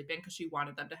she was sleeping because she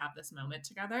wanted them to have this moment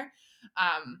together.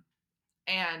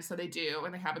 And so they do,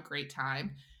 and they have a great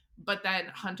time. But then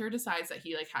Hunter decides that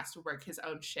he like has to work his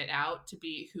own shit out to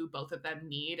be who both of them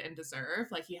need and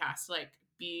deserve. Like he has to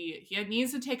he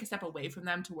needs to take a step away from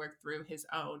them to work through his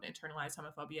own internalized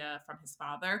homophobia from his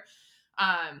father.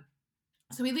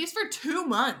 So he leaves for 2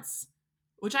 months,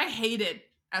 which I hated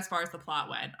as far as the plot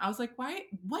went. I was like, why?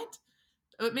 What?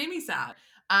 It made me sad.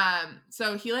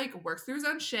 So he like works through his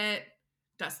own shit,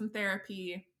 does some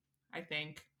therapy, I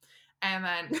think, and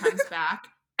then comes back.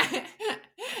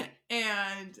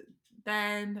 And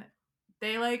then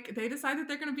they decide that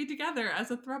they're going to be together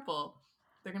as a throuple.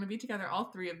 They're going to be together,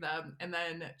 all three of them. And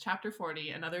then chapter 40,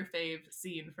 another fave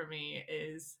scene for me,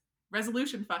 is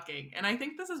resolution fucking. And I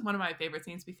think this is one of my favorite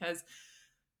scenes because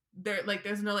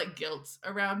there's no like guilt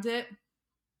around it.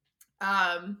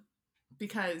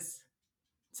 Because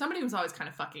somebody was always kind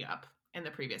of fucking up in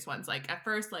the previous ones. Like at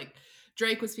first, like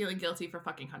Drake was feeling guilty for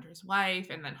fucking Hunter's wife,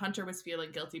 and then Hunter was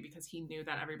feeling guilty because he knew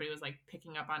that everybody was like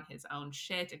picking up on his own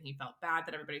shit, and he felt bad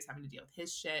that everybody's having to deal with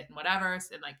his shit and whatever.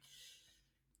 And like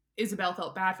Isabel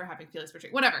felt bad for having feelings for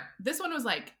Drake. Whatever. This one was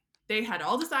like they had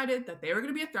all decided that they were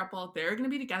going to be a throuple, they were going to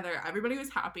be together, everybody was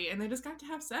happy, and they just got to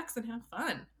have sex and have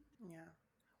fun. Yeah.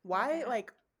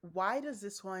 Why does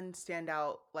this one stand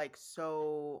out like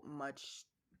so much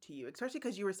to you? Especially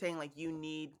because you were saying like you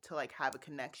need to like have a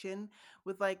connection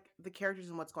with like the characters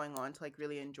and what's going on to like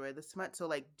really enjoy the smut. So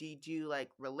like did you like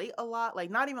relate a lot?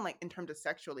 Like not even like in terms of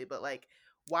sexually, but like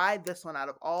why this one out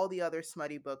of all the other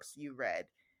smutty books you read?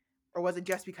 Or was it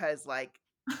just because like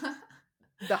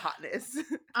the hotness?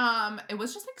 It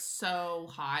was just like so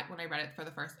hot when I read it for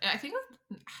the first. I think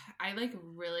I like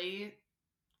really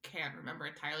can't remember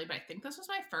entirely, but I think this was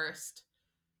my first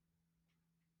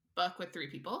book with 3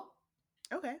 people.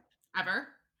 Okay. Ever.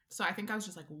 So I think I was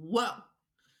just like, whoa.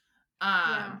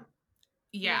 Yeah.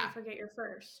 You forget your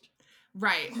first.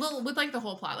 Right. Well, with like the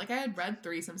whole plot, like I had read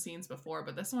threesome scenes before,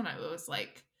 but this one it was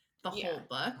like the whole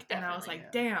book, and I was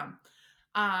like, damn.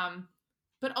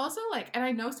 But also like, and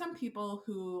I know some people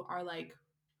who are like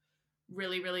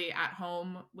really, really at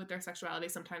home with their sexuality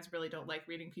sometimes really don't like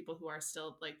reading people who are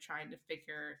still like trying to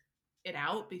figure it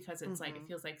out, because it's like it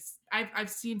feels like I've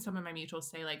seen some of my mutuals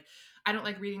say like I don't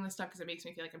like reading this stuff because it makes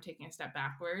me feel like I'm taking a step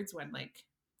backwards when like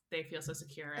they feel so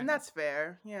secure, and that's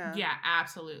fair. Yeah,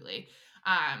 absolutely.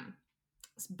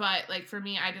 But like for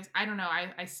me, I don't know,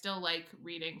 I still like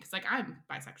reading because like I'm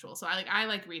bisexual, so I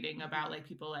like reading about like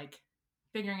people like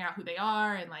figuring out who they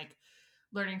are and like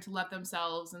learning to love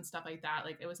themselves and stuff like that.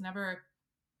 Like it was never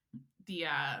the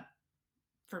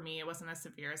for me, it wasn't as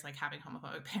severe as like having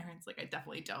homophobic parents. Like I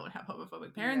definitely don't have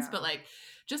homophobic parents, but like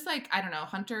just like I don't know,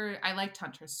 Hunter. I liked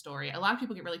Hunter's story. A lot of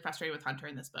people get really frustrated with Hunter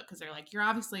in this book because they're like, you're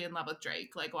obviously in love with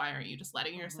Drake. Like why aren't you just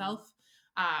letting yourself?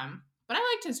 But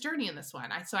I liked his journey in this one.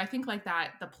 So I think like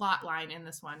that the plot line in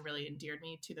this one really endeared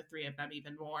me to the three of them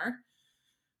even more.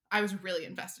 I was really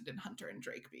invested in Hunter and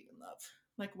Drake being in love,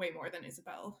 like way more than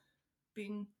Isabel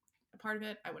being a part of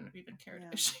it. I wouldn't have even cared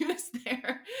if she was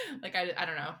there. Like I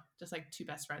don't know, just like two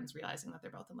best friends realizing that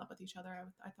they're both in love with each other.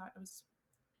 I thought it was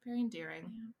very endearing.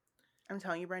 Yeah. I'm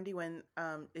telling you, Brandi, when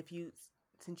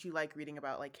since you like reading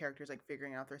about like characters like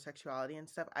figuring out their sexuality and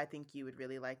stuff, I think you would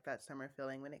really like that summer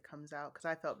feeling when it comes out, because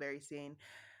I felt very seen,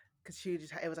 because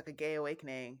it was like a gay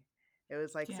awakening. It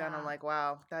was like, so I'm like,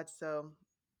 wow, that's so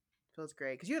feels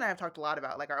great, because you and I have talked a lot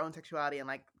about like our own sexuality and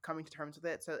like coming to terms with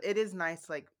it, so it is nice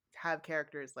like have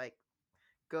characters like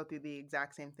go through the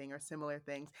exact same thing or similar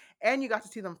things, and you got to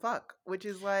see them fuck, which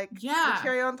is like the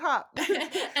cherry on top.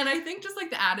 And I think just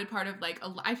like the added part of like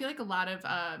I feel like a lot of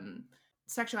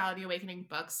sexuality awakening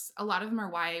books, a lot of them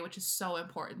are YA, which is so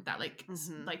important that like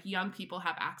like young people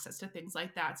have access to things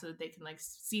like that so that they can like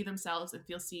see themselves and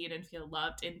feel seen and feel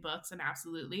loved in books. And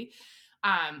absolutely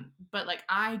but like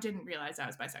I didn't realize I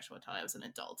was bisexual until I was an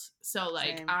adult, so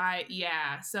like same.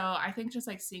 So I think just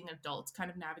like seeing adults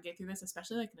kind of navigate through this,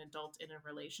 especially like an adult in a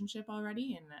relationship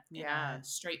already in a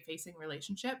straight facing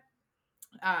relationship,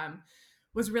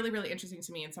 was really, really interesting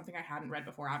to me, and something I hadn't read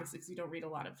before, obviously, because you don't read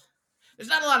there's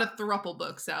not a lot of throuple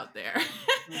books out there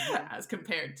as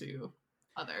compared to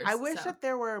others. I wish that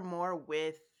there were more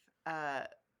with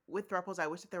thruples. I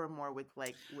wish that there were more with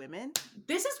like women.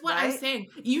 This is what I'm saying.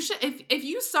 You should, if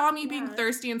you saw me being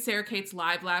thirsty in Sara Cate's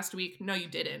live last week, no, you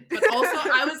didn't. But also,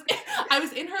 I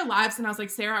was in her lives and I was like,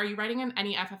 Sara, are you writing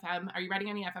any FFM? Are you writing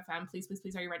any FFM? Please, please,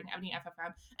 please, are you writing any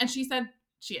FFM? And she said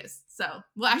she is. So,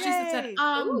 well, actually, she said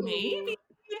maybe.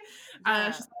 She's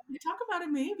like, we talk about it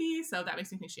maybe. So that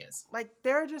makes me think she is. Like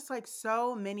there are just like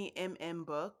so many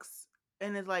books,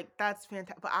 and it's like that's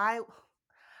fantastic. But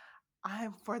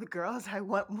I'm for the girls. I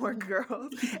want more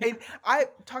girls. And I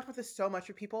talked about this so much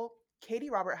with people. Katie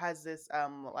Robert has this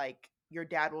like Your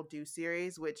Dad Will Do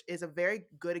series, which is a very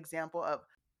good example of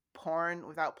porn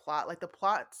without plot. Like the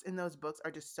plots in those books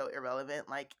are just so irrelevant.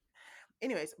 Like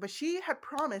anyways, but she had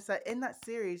promised that in that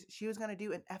series she was going to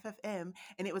do an FFM,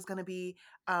 and it was going to be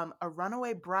a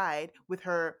runaway bride with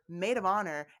her maid of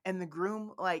honor, and the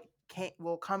groom like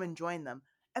will come and join them.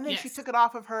 And then she took it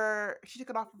off of her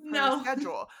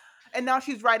schedule. And now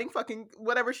she's writing fucking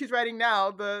whatever she's writing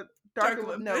now, the Dark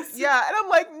Olympus. Yeah, and I'm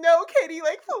like, no, Katie,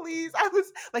 like please. I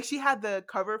was like, she had the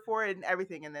cover for it and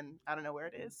everything, and then I don't know where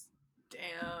it is.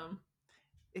 Damn.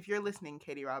 If you're listening,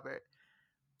 Katie Robert,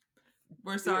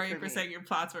 we're sorry for saying your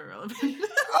plots were irrelevant.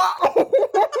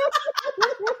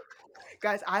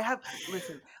 Guys, I have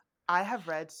half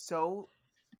read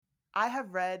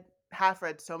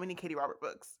so many Katie Robert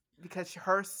books, because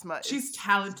her smut she's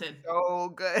talented,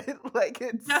 so good. Like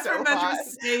it's Desperate so Measures hot.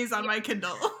 stays on my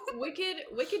Kindle.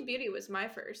 Wicked Beauty was my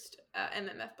first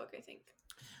MMF book, I think.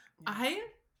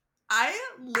 I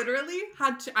literally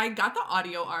I got the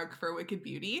audio arc for Wicked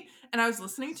Beauty, and I was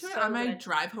listening to it on my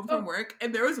drive home from work,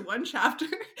 and there was one chapter,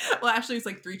 well actually it's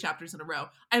like 3 chapters in a row.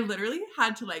 I literally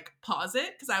had to like pause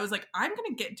it because I was like, I'm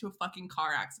gonna get into a fucking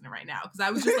car accident right now, because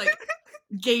I was just like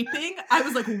gaping. I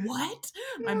was like, what?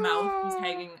 My mouth was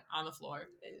hanging on the floor.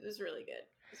 It was really good.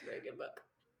 It's a very good book.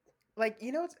 Like,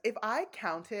 you know, if I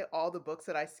counted all the books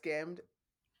that I skimmed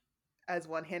as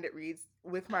one-handed reads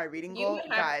with my reading goal,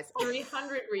 guys,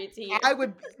 300 reads a year. I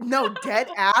would dead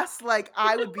ass. Like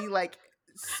I would be like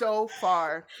so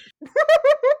far.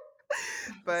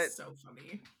 But so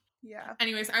funny. Yeah.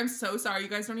 Anyways, I'm so sorry. You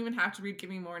guys don't even have to read Give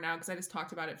Me More now, because I just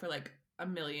talked about it for like a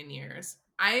million years.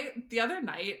 The other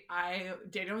night,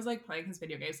 Daniel was like playing his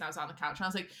video games, and I was on the couch, and I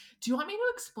was like, do you want me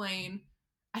to explain?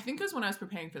 I think it was when I was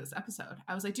preparing for this episode.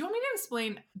 I was like, do you want me to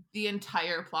explain the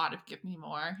entire plot of Give Me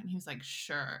More? And he was like,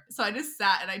 sure. So I just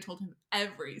sat and I told him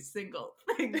every single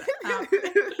thing that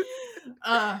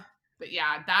happened. But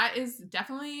yeah, that is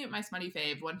definitely my smutty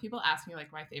fave. When people ask me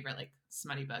like my favorite like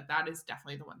smutty book, that is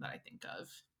definitely the one that I think of.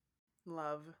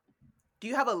 Love. Do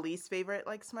you have a least favorite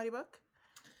like smutty book?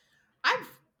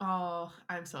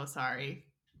 I'm so sorry.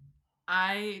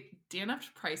 I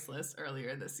DNF'd Priceless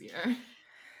earlier this year.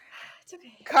 It's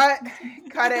okay.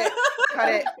 Cut it.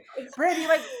 Brandi,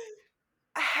 like,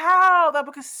 how that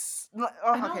book is?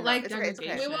 I don't like degradation.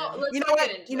 Okay. Let's not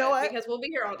get into it because we'll be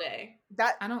here all day.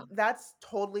 That's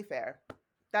totally fair.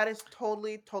 That is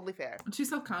totally fair. I'm too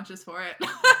self-conscious for it.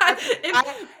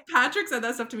 If Patrick said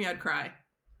that stuff to me, I'd cry.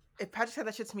 If Patrick said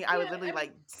that shit to me, I would literally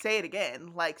like say it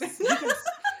again. Like he can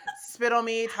spit on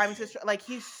me, tie me to his like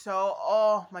he's so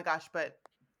oh my gosh. But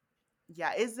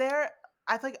yeah, is there?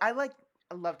 I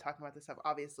love talking about this stuff.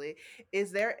 Obviously,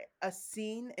 is there a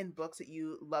scene in books that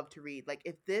you love to read? Like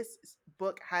if this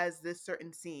book has this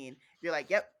certain scene, you're like,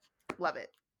 yep, love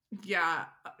it. Yeah,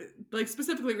 like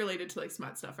specifically related to like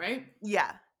smut stuff, right?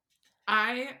 Yeah.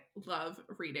 I love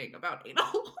reading about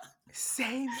anal.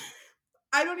 Same.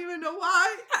 I don't even know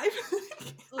why.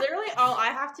 Literally, all I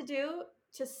have to do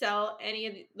to sell any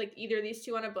of like either of these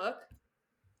two on a book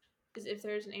is if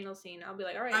there's an anal scene, I'll be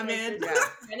like, all right, I'm in. Yeah.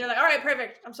 And they're like, all right,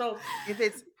 perfect, I'm sold. If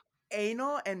it's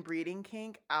anal and breeding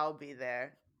kink, I'll be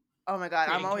there. Oh my god,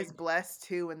 I'm always blessed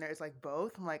too when there's like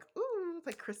both. I'm like, ooh, it's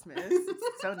like Christmas.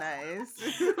 It's so nice.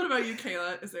 What about you,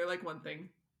 Kayla? Is there like one thing?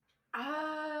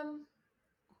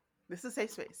 This is a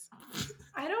safe space.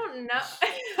 I don't know.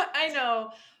 I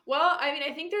know. Well, I mean,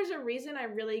 I think there's a reason I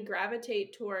really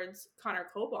gravitate towards Connor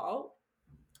Cobalt.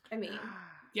 I mean,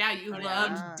 yeah, you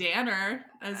loved Danner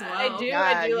as well. I do. Yeah,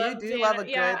 I do. You do love a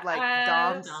good like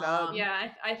dom sub. Yeah,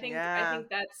 I think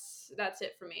that's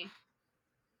it for me.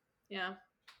 Yeah.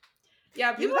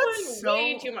 Yeah, people learn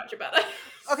way too much about it.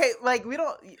 Okay, like we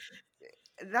don't.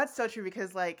 That's so true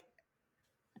because like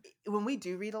when we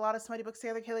do read a lot of smutty books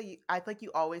together, Kayla, I feel like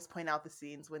you always point out the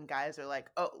scenes when guys are like,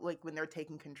 oh, like when they're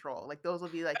taking control. Like those will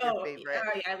be like your favorite.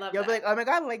 Yeah, I love You'll that. be like, oh my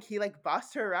god, like he like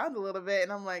bossed her around a little bit,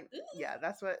 and I'm like, yeah,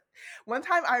 that's what. One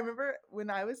time I remember when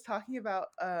I was talking about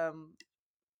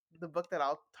the book that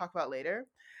I'll talk about later,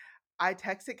 I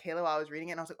texted Kayla while I was reading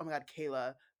it, and I was like, oh my god,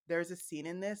 Kayla, there's a scene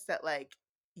in this that like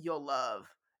you'll love,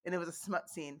 and it was a smut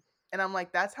scene. And I'm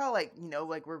like, that's how, like, you know,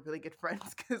 like, we're really good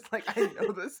friends because, like, I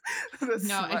know this.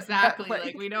 No, exactly. That,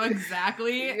 like, we know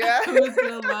exactly who's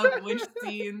going to love which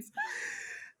scenes.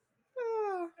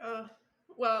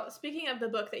 Well, speaking of the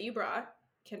book that you brought,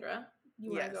 Kendra,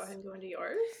 you want to go ahead and go into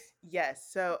yours? Yes.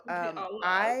 So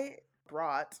I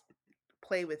brought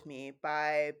Play With Me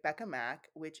by Becka Mack,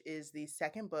 which is the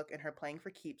second book in her Playing for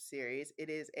Keeps series. It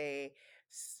is a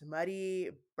smutty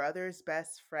brother's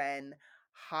best friend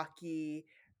hockey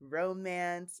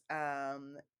romance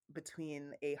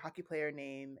between a hockey player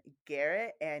named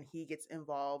Garrett, and he gets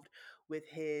involved with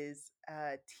his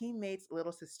teammate's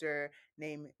little sister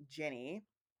named Jenny.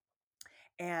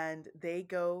 And they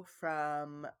go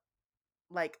from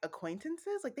like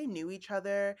acquaintances, like they knew each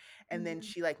other, and then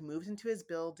she like moves into his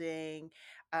building,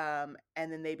 and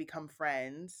then they become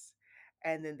friends,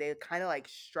 and then they kind of like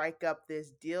strike up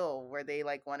this deal where they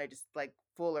like want to just like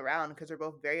fool around because they're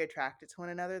both very attracted to one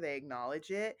another. They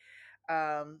acknowledge it,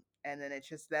 and then it's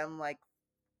just them like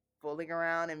fooling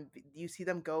around, and you see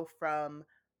them go from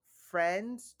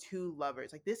friends to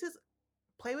lovers. Like this is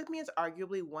Play With Me is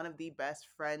arguably one of the best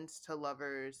friends to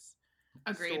lovers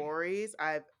stories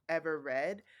I've ever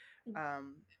read.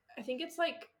 I think it's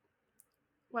like,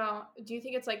 well, do you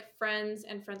think it's like friends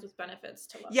and friends with benefits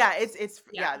to lovers? Yeah, it's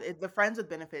the friends with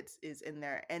benefits is in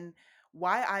there. And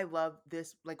why I love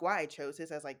this, like why I chose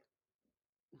this as like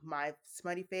my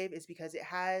smutty fave is because it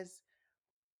has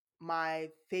my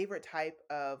favorite type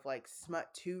of like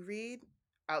smut to read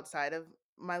outside of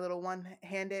my little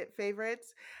one-handed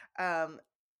favorites.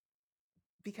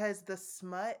 Because the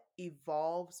smut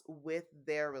evolves with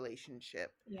their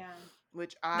relationship. Yeah.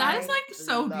 Which that is like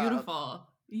so love. Beautiful.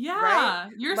 Yeah.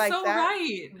 Right? You're like so that,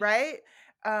 right. Right?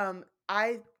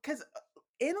 Because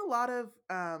in a lot of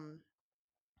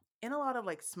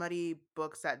like smutty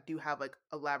books that do have like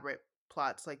elaborate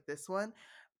plots like this one,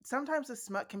 sometimes the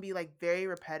smut can be like very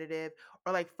repetitive,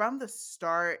 or like from the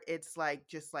start it's like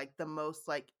just like the most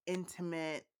like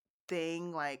intimate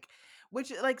thing, like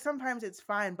which like sometimes it's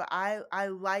fine, but I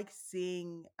like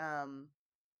seeing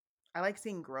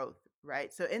growth,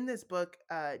 right? So in this book,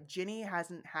 Ginny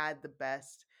hasn't had the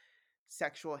best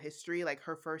sexual history. Like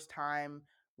her first time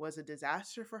was a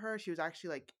disaster for her. She was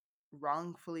actually like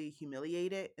wrongfully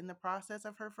humiliated in the process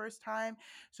of her first time.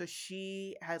 So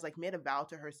she has like made a vow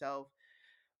to herself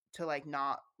to like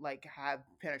not like have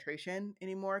penetration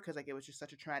anymore because like it was just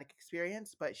such a traumatic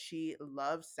experience. But she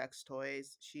loves sex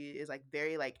toys. She is like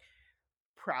very like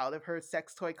proud of her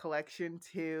sex toy collection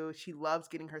too. She loves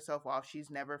getting herself off.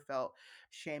 She's never felt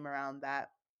shame around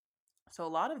that. So a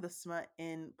lot of the smut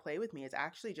in Play With Me is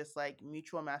actually just like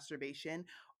mutual masturbation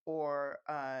or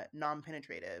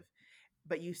non-penetrative.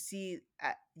 But you see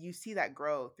that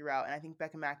grow throughout, and I think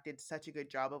Becka Mack did such a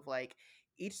good job of like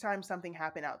each time something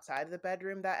happened outside of the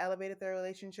bedroom that elevated their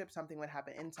relationship, something would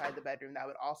happen inside the bedroom that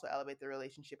would also elevate the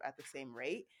relationship at the same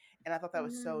rate. And I thought that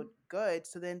was so good.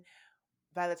 So then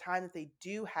by the time that they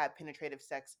do have penetrative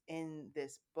sex in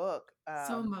this book,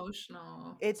 so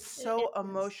emotional. It's so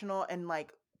emotional and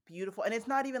like beautiful, and it's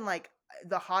not even like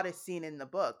the hottest scene in the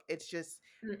book. It's just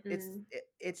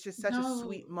it's just such a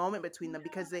sweet moment between them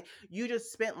because you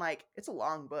just spent like, it's a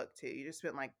long book too. You just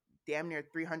spent like damn near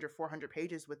 300-400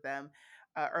 pages with them,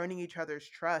 earning each other's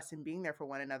trust and being there for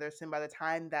one another. So by the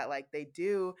time that like they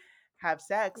do have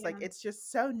sex, like it's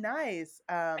just so nice.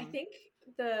 I think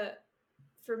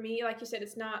for me, like you said,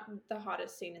 it's not the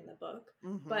hottest scene in the book,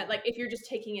 but like if you're just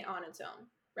taking it on its own,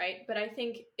 right? But I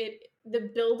think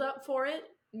the build up for it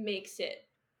makes it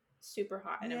super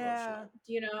hot and emotional,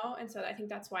 you know? And so I think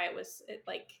that's why it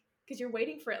like, because you're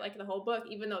waiting for it like the whole book,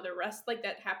 even though the rest like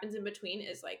that happens in between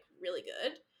is like really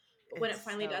good. But when it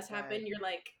finally does happen, you're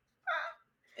like,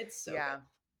 it's so good.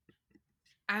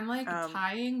 And like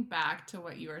tying back to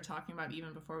what you were talking about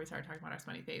even before we started talking about our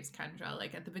smutty faves, Kendra,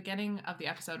 like at the beginning of the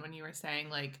episode when you were saying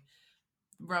like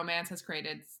romance has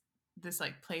created this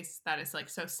like place that is like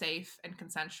so safe and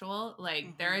consensual,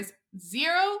 like there is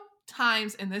 0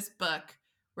 times in this book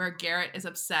where Garrett is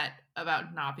upset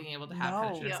about not being able to have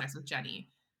penetrative sex with Jenny.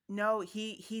 No,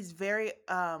 he's very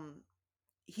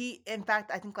he in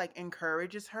fact I think like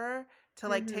encourages her to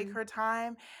like take her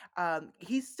time.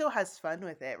 He still has fun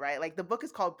with it, right? Like the book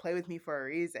is called Play With Me for a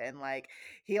reason. Like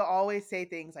he'll always say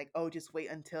things like, oh, just wait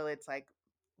until it's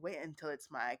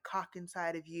my cock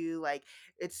inside of you. Like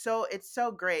it's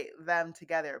so great them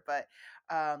together. But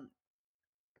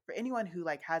for anyone who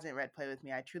like hasn't read Play With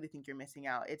Me, I truly think you're missing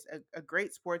out. It's a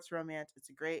great sports romance. It's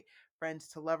a great friends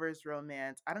to lovers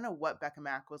romance. I don't know what Becka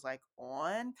Mack was like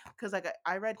on, because like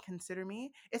I read Consider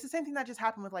Me. It's the same thing that just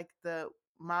happened with like the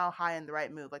Mile High and the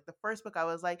Right Move. Like the first book I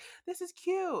was like, this is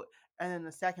cute, and then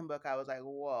the second book I was like,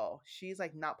 whoa, she's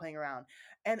like not playing around.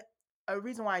 And a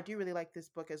reason why I do really like this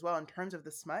book as well in terms of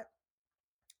the smut,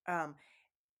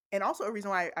 and also a reason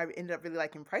why I ended up really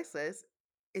liking Priceless,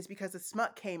 is because the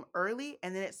smut came early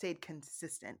and then it stayed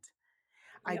consistent.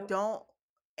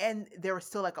 And there was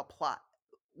still like a plot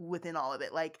within all of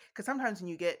it. Like, because sometimes when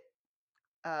you get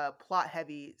plot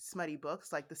heavy smutty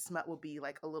books, like the smut will be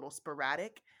like a little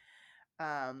sporadic.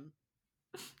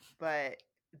 But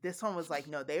this one was like,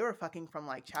 no, they were fucking from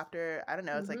like chapter, I don't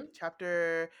know, it's like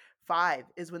chapter 5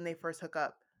 is when they first hook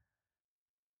up.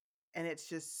 And it's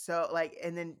just so like,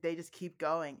 and then they just keep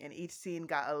going, and each scene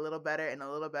got a little better and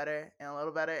a little better and a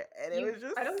little better, and it was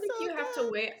just I don't think you have to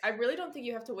wait. I really don't think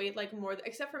you have to wait like more,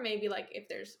 except for maybe like if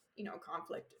there's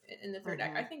conflict in the third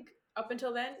act. I think up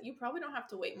until then you probably don't have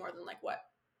to wait more than like what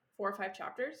 4 or 5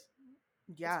 chapters.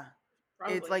 Yeah,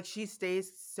 it's like she stays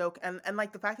so, and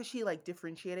like the fact that she like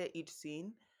differentiated each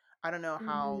scene. I don't know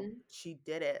how she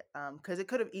did it, because it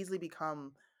could have easily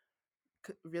become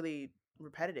really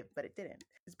repetitive, but it didn't.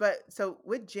 But so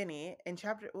with Ginny in is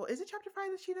it chapter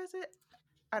 5 that she does it?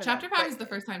 I don't chapter know. 5 is the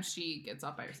first time she gets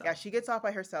off by herself. Yeah, she gets off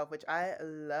by herself, which I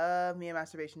love me a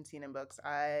masturbation scene in books.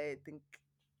 I think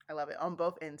I love it on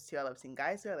both ends too. I love seeing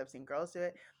guys do it. I love seeing girls do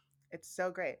it. It's so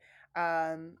great.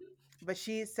 But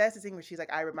she says this thing where she's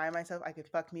like, I remind myself I could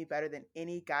fuck me better than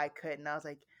any guy could. And I was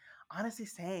like, honestly,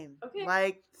 same. Okay.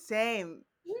 Like, same.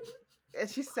 And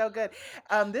she's so good.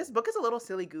 This book is a little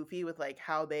silly goofy with like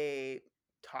how they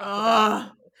talk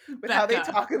about Becka. how they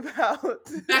talk about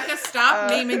Becka,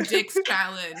 stop naming dicks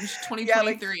challenge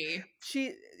 2023. Yeah,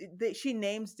 like she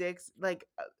names dicks like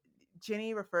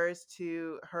Ginny refers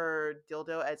to her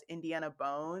dildo as Indiana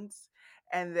Bones,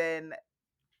 and then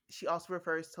she also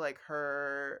refers to like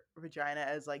her vagina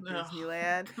as like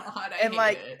Disneyland. God, and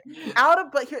like out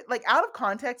of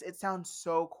context it sounds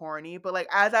so corny, but like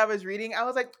as I was reading I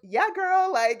was like, yeah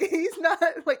girl, like he's not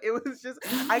like, it was just,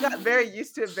 I got very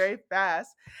used to it very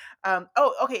fast.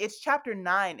 Okay, it's chapter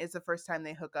 9 is the first time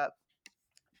they hook up,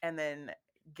 and then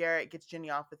Garrett gets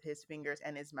Ginny off with his fingers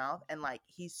and his mouth, and like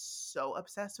he's so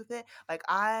obsessed with it. Like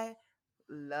I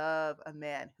love a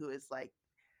man who is like,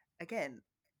 again,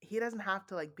 he doesn't have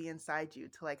to like be inside you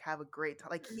to like have a great time.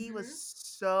 Like he was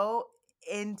so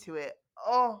into it.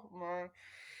 Oh my,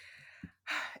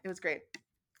 it was great.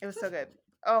 It was so good.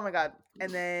 Oh my god.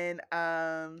 And then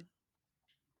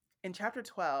in chapter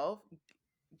 12,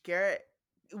 Garrett,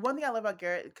 one thing I love about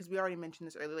Garrett, because we already mentioned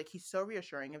this earlier, like he's so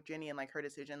reassuring of Ginny and like her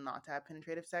decision not to have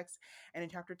penetrative sex. And in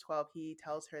chapter 12, he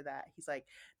tells her that he's like,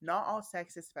 not all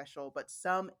sex is special, but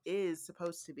some is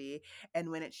supposed to be. And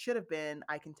when it should have been,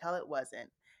 I can tell it wasn't.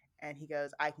 And he goes,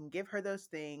 I can give her those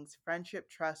things: friendship,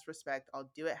 trust, respect.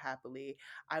 I'll do it happily.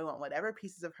 I want whatever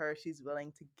pieces of her she's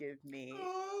willing to give me.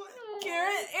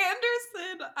 Garrett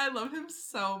Anderson. I love him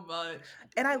so much.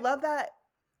 And I love that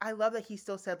he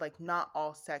still said like not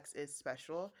all sex is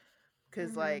special,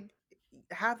 because like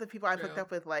half the people I hooked up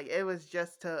with, like it was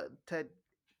just to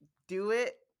do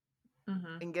it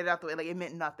and get it out the way. Like, it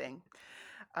meant nothing.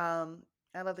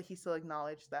 I love that he still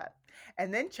acknowledged that.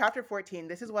 And then chapter 14,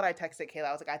 this is what I texted Kayla.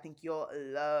 I was like, I think you'll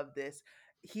love this.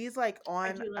 He's like on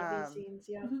I do love these scenes,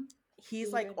 yeah. He's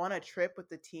really like good. On a trip with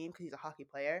the team because he's a hockey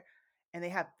player, and they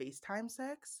have FaceTime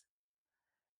sex.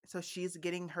 So she's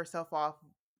getting herself off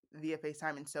via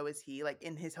FaceTime, and so is he, like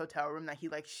in his hotel room that he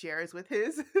like shares with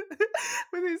his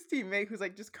with his teammate who's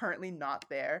like just currently not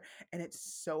there. And it's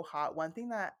so hot. One thing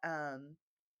that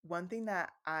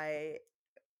I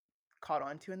caught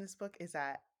on to in this book is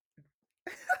that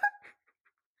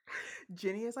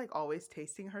Ginny is like always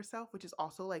tasting herself, which is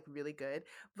also like really good.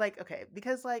 Like, okay,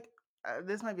 because like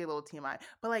this might be a little TMI,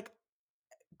 but like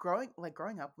growing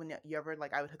up, when you ever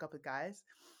like I would hook up with guys,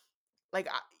 like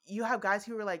you have guys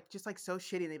who are like just like so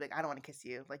shitty, and they'd be like, I don't want to kiss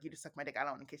you, like you just suck my dick, I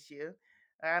don't want to kiss you,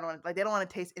 I don't want, like they don't want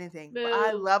to taste anything. Boo. But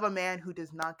I love a man who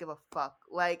does not give a fuck.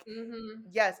 Like,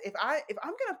 yes, if I'm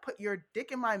gonna put your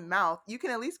dick in my mouth, you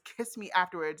can at least kiss me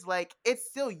afterwards. Like, it's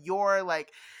still your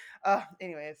like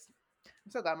anyways,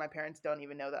 I'm so glad my parents don't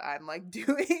even know that I'm like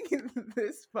doing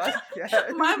this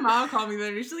podcast. My mom called me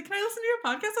later. She's like, "Can I listen to your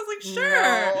podcast?" I was like, "Sure."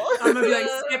 No. I'm gonna be like,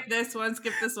 "Skip this one,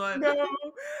 skip this one." No.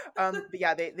 But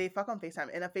yeah, they fuck on FaceTime,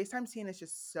 and a FaceTime scene is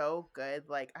just so good.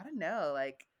 Like, I don't know,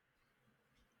 like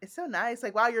it's so nice.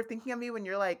 Like, wow, you're thinking of me when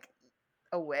you're like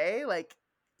away. Like,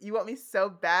 you want me so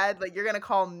bad. Like, you're gonna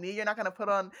call me. You're not gonna put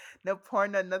on no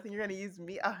porn, no nothing. You're gonna use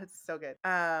me. Oh, it's so good.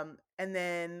 And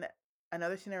then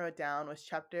another scene I wrote down was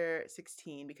chapter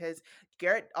 16, because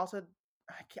Garrett also,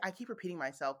 I keep repeating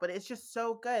myself, but it's just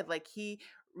so good. Like, he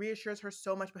reassures her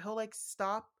so much, but he'll like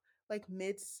stop like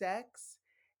mid-sex,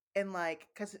 and like,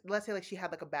 because let's say like she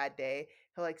had like a bad day,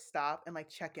 he'll like stop and like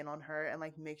check in on her and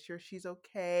like make sure she's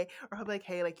okay, or he'll be like,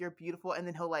 hey, like you're beautiful, and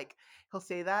then he'll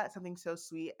say that something so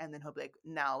sweet, and then he'll be like,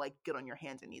 now like get on your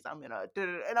hands and knees, I'm gonna,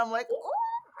 and I'm like,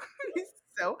 he's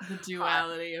so the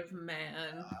duality hot. Of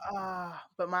man.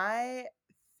 But my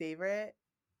favorite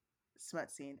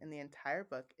smut scene in the entire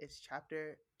book is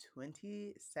chapter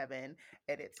 27,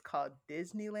 and it's called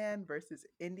Disneyland versus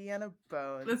Indiana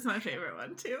Bones. That's my favorite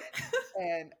one too.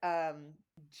 And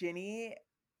Ginny,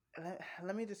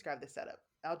 let me describe the setup.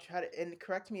 I'll try to, and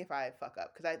correct me if I fuck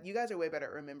up, because you guys are way better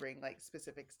at remembering like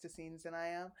specifics to scenes than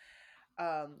I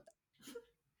am.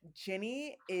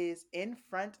 Ginny is in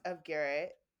front of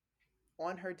Garrett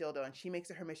on her dildo, and she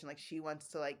makes it her mission. Like, she wants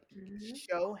to like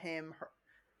show him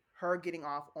her getting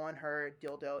off on her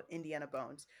dildo, Indiana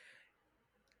Bones.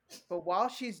 But while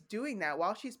she's doing that,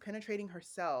 while she's penetrating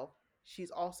herself,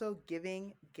 she's also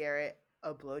giving Garrett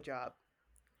a blowjob.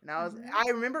 And I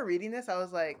remember reading this, I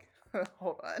was like,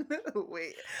 hold on,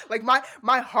 wait. Like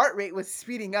my heart rate was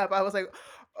speeding up. I was like,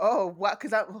 oh, what?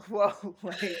 Because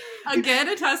like again,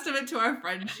 a testament to our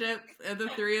friendship, the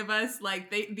three of us.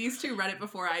 Like these two read it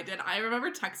before I did. I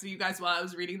remember texting you guys while I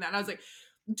was reading that, and I was like,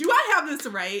 do I have this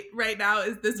right now?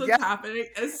 Is this what's happening?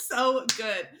 It's so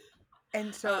good.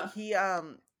 And so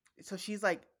so she's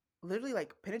like literally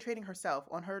like penetrating herself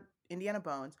on her Indiana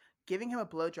Bones, giving him a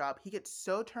blowjob. He gets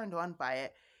so turned on by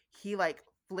it, he like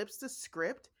flips the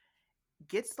script,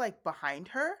 gets like behind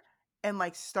her, and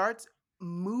like starts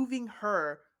moving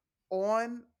her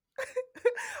on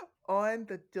on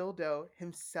the dildo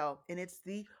himself. And it's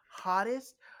the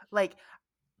hottest, like,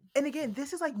 and again,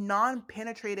 this is like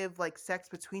non-penetrative like sex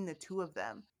between the two of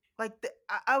them. Like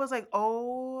I was like,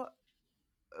 oh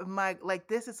my, like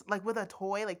this is like with a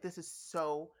toy, like this is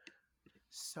so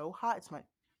hot. It's my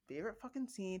favorite fucking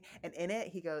scene. And in it,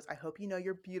 he goes, I hope you know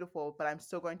you're beautiful, but I'm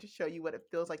still going to show you what it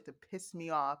feels like to piss me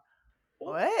off.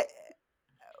 What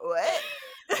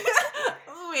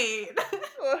wait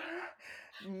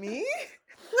me? And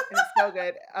it's so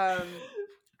good.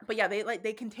 But yeah,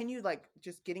 they continue like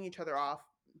just getting each other off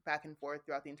back and forth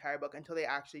throughout the entire book until they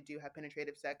actually do have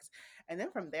penetrative sex. And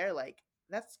then from there, like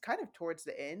that's kind of towards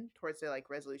the end, towards the like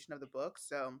resolution of the book.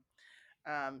 So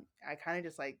I kind of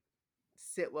just like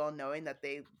sit well knowing that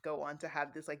they go on to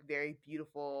have this like very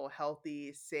beautiful,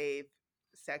 healthy, safe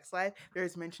sex life.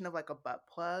 There's mention of like a butt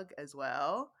plug as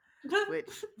well, which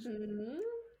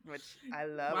I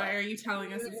love. Why are you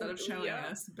telling us instead of showing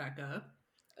us, Becca?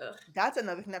 Ugh. That's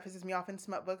another thing that pisses me off in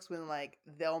smut books, when like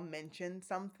they'll mention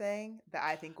something that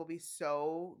I think will be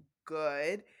so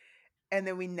good, and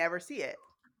then we never see it.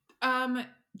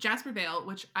 Jasper Vale,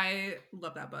 which I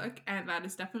love that book, and that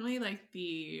is definitely like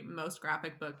the most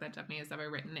graphic book that Stephanie has ever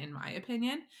written, in my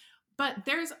opinion. But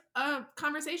there's a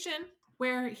conversation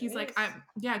where he's like,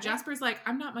 Jasper's like,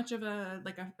 I'm not much of a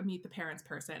meet the parents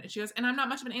person. And she goes, and I'm not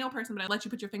much of an anal person, but I let you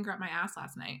put your finger up my ass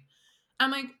last night. I'm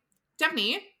like,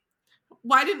 Stephanie,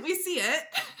 why didn't we see it?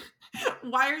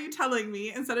 Why are you telling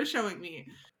me instead of showing me?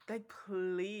 Like,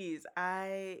 please,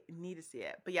 I need to see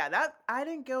it. But yeah, that I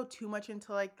didn't go too much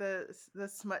into like the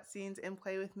smut scenes in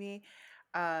Play With Me.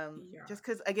 Just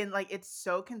because again, like it's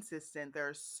so consistent. There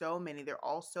are so many. They're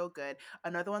all so good.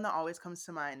 Another one that always comes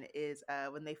to mind is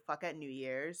when they fuck at New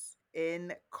Year's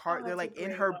in they're like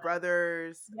in her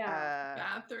brother's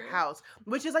house,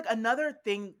 which is like another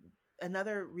thing.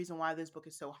 Another reason why this book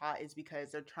is so hot is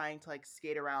because they're trying to like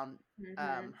skate around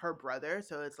her brother.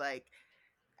 So it's like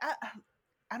I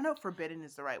don't know if forbidden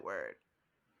is the right word.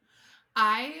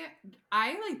 I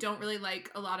like don't really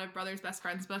like a lot of Brothers Best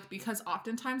Friends book because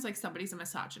oftentimes like somebody's a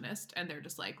misogynist and they're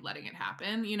just like letting it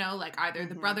happen, you know, like either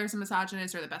the brother's a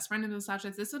misogynist or the best friend is a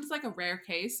misogynist. This one's like a rare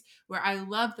case where I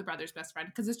love the brother's best friend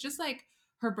because it's just like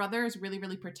her brother is really,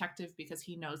 really protective because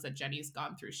he knows that Jenny's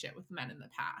gone through shit with men in the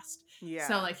past. Yeah.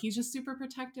 So like he's just super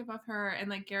protective of her and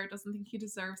like Garrett doesn't think he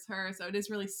deserves her. So it is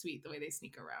really sweet the way they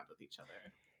sneak around with each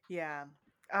other. Yeah.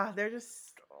 They're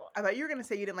just I thought you were gonna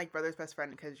say you didn't like Brother's Best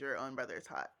Friend because your own brother is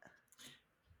hot.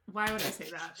 Why would I say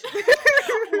that?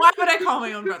 Why would I call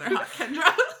my own brother hot,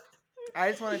 Kendra? I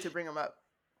just wanted to bring him up.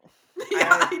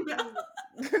 Yeah, I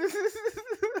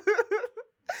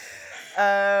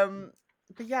know.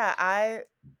 But yeah, I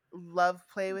love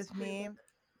Play With Me.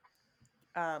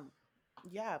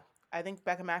 Yeah, I think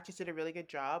Becka Mack just did a really good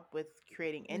job with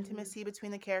creating intimacy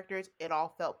between the characters. It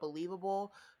all felt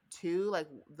believable too, like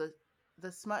the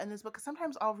smut in this book. Because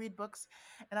sometimes I'll read books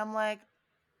and I'm like,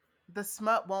 the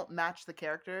smut won't match the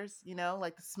characters, you know?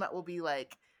 Like the smut will be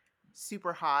like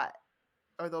super hot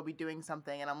or they'll be doing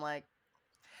something and I'm like,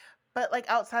 but like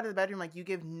outside of the bedroom, like you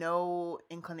give no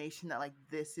inclination that like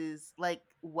this is like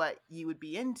what you would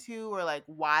be into or like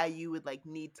why you would like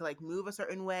need to like move a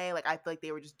certain way. Like I feel like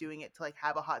they were just doing it to like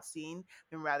have a hot scene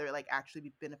than rather like actually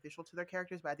be beneficial to their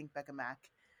characters. But I think Becka Mack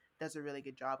does a really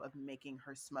good job of making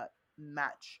her smut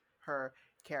match her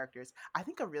characters. I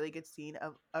think a really good scene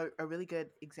of a really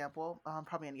good example. I'm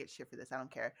probably gonna get shit for this. I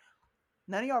don't care.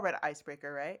 None of y'all read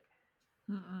Icebreaker, right?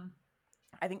 Mm-mm.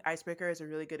 I think Icebreaker is a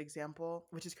really good example,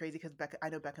 which is crazy because I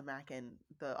know Becka Mack and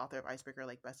the author of Icebreaker are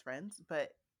like best friends,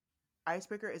 but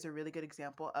Icebreaker is a really good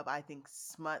example of I think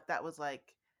smut that was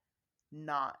like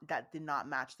that did not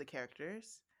match the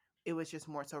characters. It was just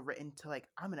more so written to like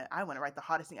I want to write the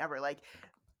hottest thing ever, like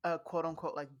a quote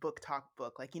unquote like book talk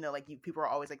book, like you know like people are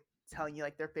always like telling you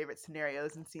like their favorite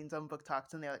scenarios and scenes on book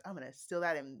talks and they're like I'm gonna steal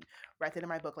that and write that in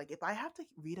my book. Like if I have to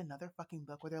read another fucking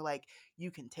book where they're like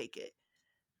you can take it.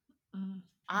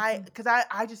 I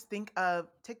just think of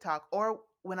TikTok or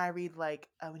when I read like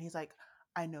when he's like,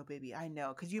 I know, baby, I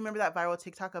know. Because you remember that viral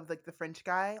TikTok of like the French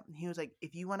guy? He was like,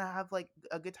 if you want to have like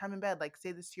a good time in bed, like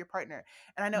say this to your partner.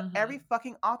 And I know every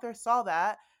fucking author saw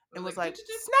that and was like,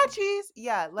 snatchies.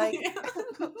 Yeah, like,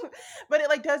 but it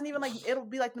like doesn't even like, it'll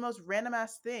be like the most random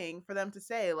ass thing for them to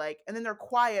say. Like, and then they're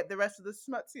quiet the rest of the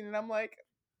smut scene. And I'm like,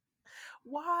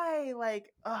 why?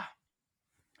 Like,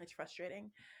 it's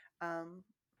frustrating.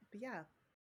 But yeah.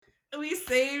 We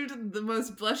saved the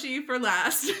most blushy for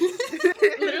last.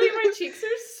 Literally, my cheeks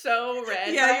are so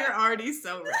red. Yeah, you're already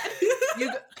so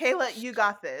red. Kayla, you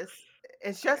got this.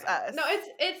 It's just us. No,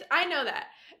 it's. I know that.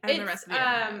 And the rest of the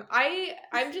internet.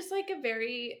 I'm just like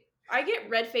I get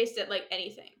red faced at like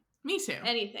anything. Me too.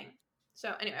 Anything.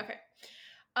 So anyway, okay.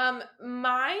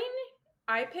 Mine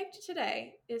I picked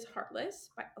today is Heartless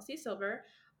by Elsie Silver.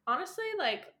 Honestly,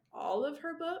 like all of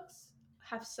her books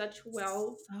have such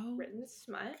written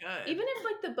smut. Good. Even if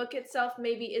like the book itself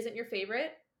maybe isn't your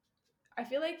favorite, I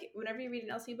feel like whenever you read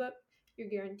an Elsie book, you're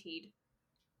guaranteed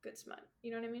good smut.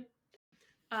 You know what I mean?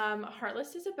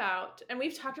 Heartless is about, and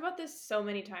we've talked about this so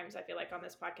many times, I feel like, on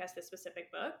this podcast, this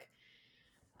specific book.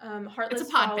 Heartless it's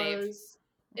a pod follows...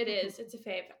 Fave. It is. It's a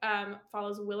fave.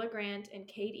 Follows Willa Grant and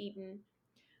Cade Eaton.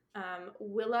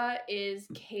 Willa is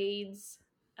Cade's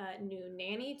new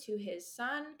nanny to his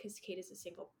son because Cade is a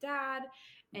single dad,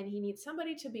 and he needs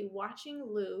somebody to be watching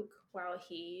Luke while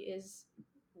he is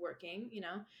working, you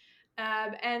know.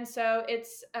 And so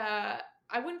it's...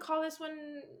 I wouldn't call this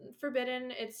one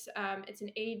forbidden. It's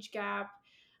an age gap.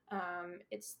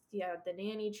 It's the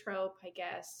nanny trope, I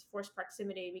guess, forced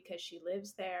proximity because she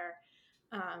lives there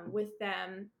with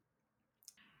them.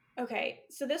 Okay,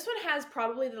 so this one has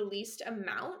probably the least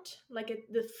amount. Like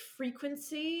the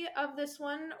frequency of this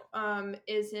one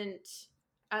isn't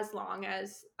as long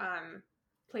as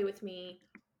Play With Me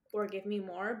or Give Me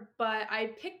More, but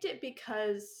I picked it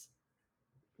because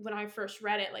when I first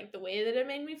read it, like the way that it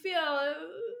made me feel, it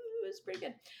was pretty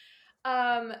good.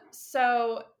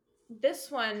 So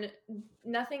this one,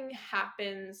 nothing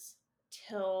happens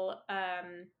till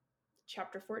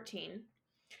chapter 14,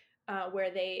 where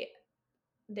they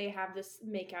have this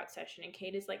makeout session and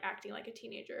Cade is like acting like a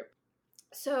teenager.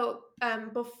 So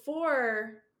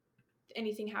before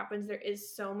anything happens, there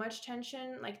is so much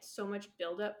tension, like so much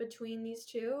buildup between these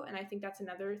two, and I think that's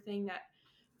another thing that,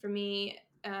 for me,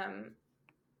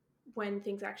 when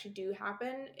things actually do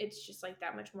happen, it's just like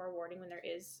that much more rewarding when there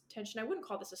is tension. I wouldn't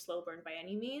call this a slow burn by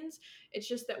any means. It's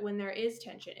just that when there is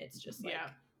tension, it's just like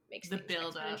makes the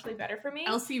things exponentially better for me.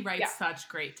 Elsie writes such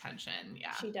great tension.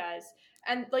 Yeah, she does.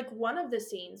 And like one of the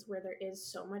scenes where there is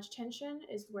so much tension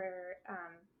is where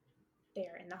they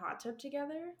are in the hot tub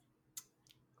together.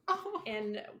 Oh.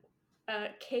 And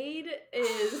Cade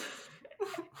is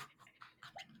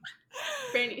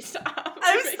Brandi, stop.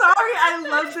 I'm sorry, I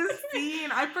love this scene.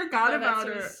 I forgot about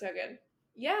it. So good.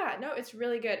 Yeah, no, it's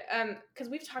really good. Because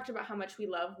we've talked about how much we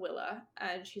love Willa,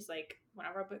 and she's like one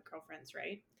of our book girlfriends,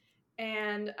 right?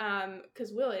 And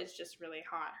because Willa is just really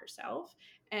hot herself,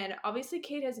 and obviously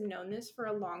Cade has known this for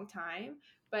a long time.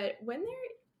 But when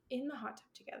they're in the hot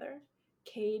tub together,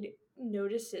 Cade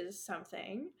notices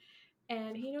something,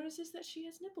 and he notices that she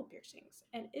has nipple piercings,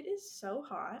 and it is so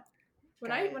hot.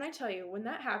 When I tell you, when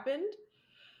that happened,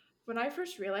 when I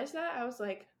first realized that, I was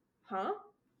like, huh?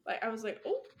 Like, I was like,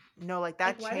 oh. No, like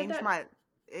that changed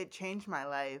it changed my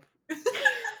life.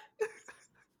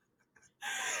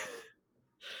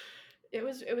 It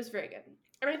was very good.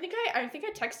 And I think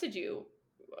I texted you.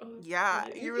 Yeah,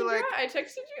 you were like, I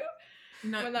texted you.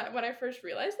 No. When I first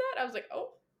realized that, I was like, oh,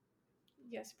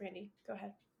 yes, Brandi, go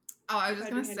ahead. Oh, I was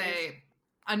just gonna say,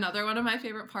 another one of my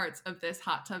favorite parts of this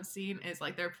hot tub scene is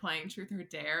like they're playing Truth or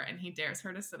Dare, and he dares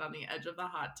her to sit on the edge of the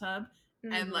hot tub.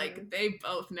 Mm-hmm. And like they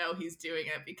both know he's doing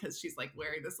it because she's like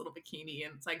wearing this little bikini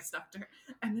and it's like stuck to her.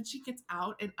 And then she gets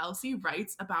out, and Elsie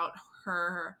writes about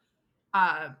her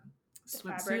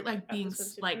swimsuit like being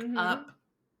like up,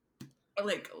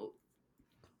 like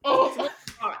it's a little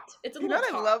hot. It's a little hot.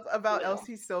 You know what I love about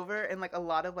Elsie Silver and like a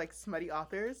lot of like smutty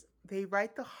authors? They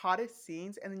write the hottest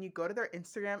scenes, and then you go to their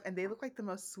Instagram, and they look like the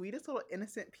most sweetest little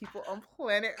innocent people on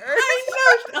planet Earth. I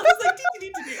know. I was like, you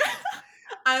need to do that.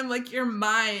 I'm like, your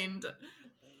mind.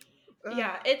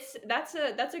 Yeah, that's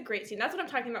a great scene. That's what I'm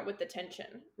talking about with the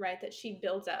tension, right? That she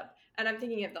builds up, and I'm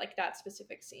thinking of like that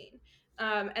specific scene.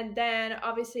 And then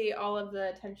obviously all of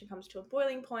the tension comes to a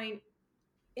boiling point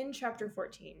in chapter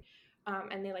 14.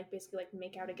 And they like basically like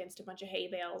make out against a bunch of hay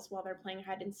bales while they're playing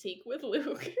hide and seek with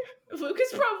Luke. Luke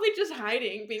is probably just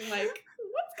hiding, being like,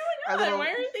 "What's going on? Why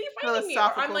aren't they fighting me?"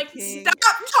 Or I'm like, "Stop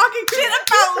talking shit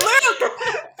about Luke."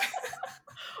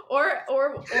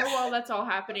 or while that's all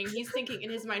happening, he's thinking in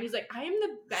his mind, he's like, "I am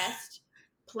the best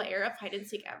player of hide and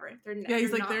seek ever. They're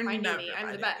never not finding me.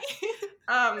 I'm the best."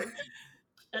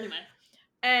 Anyway.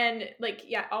 And like,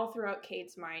 yeah, all throughout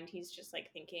Cade's mind, he's just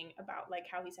like thinking about like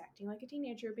how he's acting like a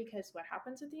teenager, because what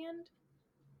happens at the end,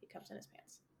 he comes in his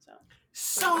pants.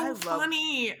 So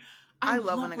funny. I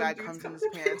love when a guy comes in his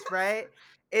pants, right?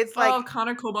 It's like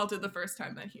Connor Cobalt did the first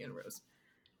time that he and Rose.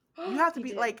 You have to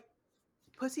be like,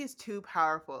 pussy is too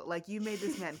powerful. Like, you made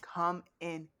this man come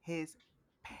in his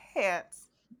pants.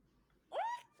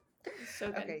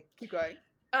 So good. Okay, keep going.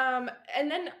 And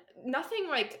then nothing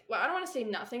like, well, I don't want to say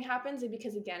nothing happens,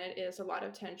 because again, it is a lot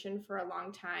of tension for a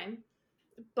long time.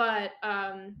 But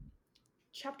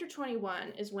chapter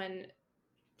 21 is when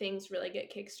things really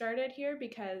get kickstarted here,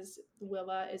 because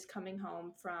Willa is coming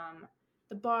home from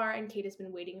the bar and Cade has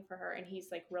been waiting for her, and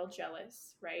he's like real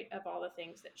jealous, right, of all the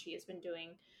things that she has been doing.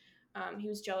 He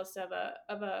was jealous of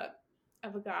a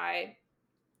guy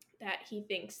that he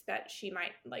thinks that she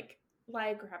might like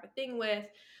or have a thing with.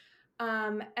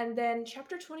 And then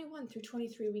chapter 21 through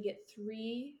 23, we get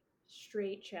 3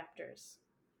 straight chapters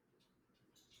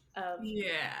of we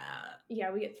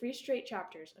get 3 straight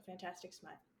chapters of Fantastic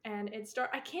Smut. And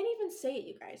I can't even say it,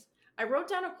 you guys. I wrote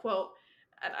down a quote,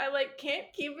 and I like can't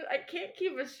keep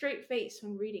a straight face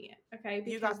when reading it, okay?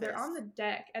 Because they're on the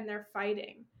deck and they're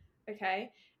fighting,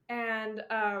 okay? And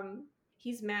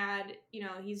he's mad, you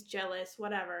know, he's jealous,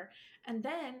 whatever. And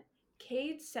then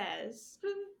Cade says,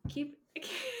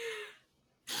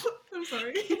 I'm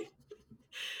sorry.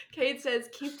 Cade says,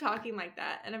 "Keep talking like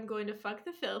that, and I'm going to fuck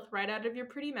the filth right out of your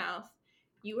pretty mouth.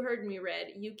 You heard me,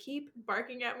 Red. You keep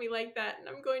barking at me like that, and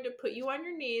I'm going to put you on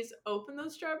your knees, open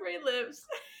those strawberry lips,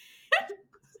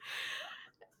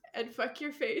 and fuck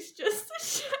your face just to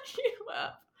shut you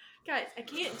up." Guys, I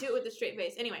can't do it with a straight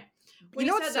face. Anyway, you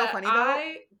know what's so funny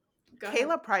though?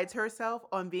 Kayla prides herself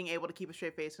on being able to keep a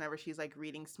straight face whenever she's like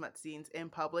reading smut scenes in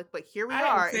public, but here we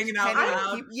are. Saying it out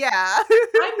loud. I'm good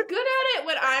at it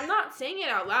when I'm not saying it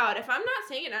out loud. If I'm not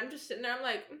saying it, I'm just sitting there. I'm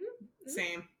like,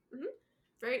 same.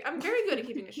 I'm very good at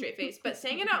keeping a straight face, but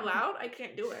saying it out loud, I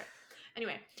can't do it.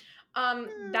 Anyway,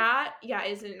 That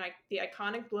is in like the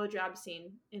iconic blowjob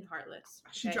scene in Heartless.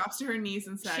 Okay? She drops to her knees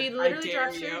and said, she literally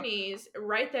drops to her knees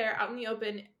right there out in the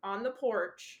open on the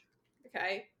porch.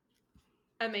 Okay.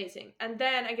 Amazing. And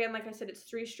then again, like I said, it's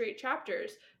 3 straight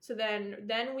chapters. So then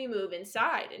we move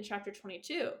inside in chapter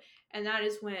 22. And that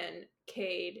is when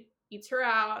Cade eats her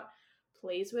out,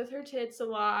 plays with her tits a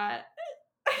lot.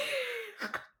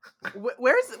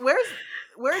 Where's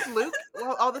Luke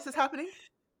while all this is happening?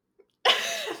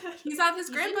 He's at his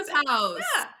grandpa's house.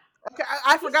 Yeah. Okay,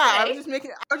 I forgot. I was just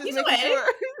making sure.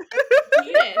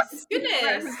 Goodness. He's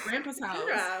at his grandpa's house.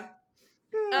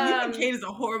 You think Cade is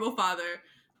a horrible father.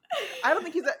 I don't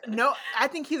think I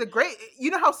think he's a great, you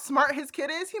know how smart his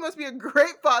kid is? He must be a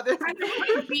great father. I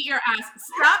can beat your ass.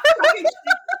 Stop talking shit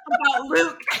about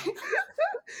Luke.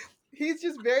 He's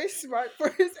just very smart for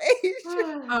his age.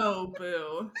 Oh,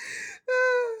 boo.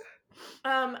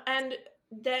 And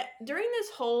that during this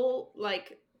whole,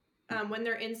 like, when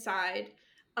they're inside,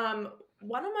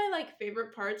 one of my, like,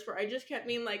 favorite parts where I just kept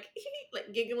being, like,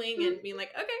 like, giggling and being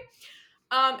like,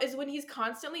 okay, is when he's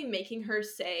constantly making her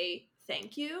say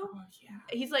thank you. Oh, yeah.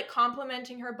 He's, like,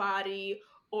 complimenting her body,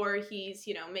 or he's,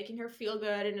 you know, making her feel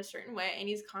good in a certain way, and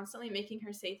he's constantly making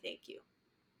her say thank you.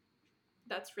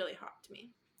 That's really hot to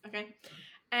me. Okay.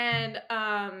 And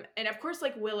of course,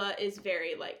 like, Willa is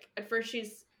very, like, at first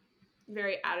she's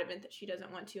very adamant that she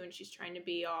doesn't want to, and she's trying to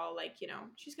be all, like, you know,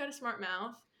 she's got a smart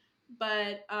mouth,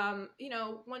 but you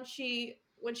know, once she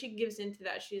gives into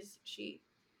that, she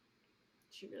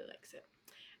really likes it.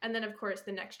 And then of course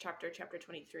the next chapter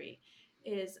 23,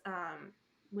 is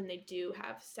when they do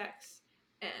have sex,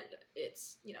 and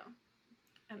it's, you know,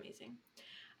 amazing.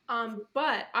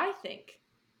 But I think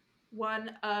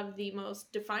one of the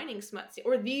most defining smut scene,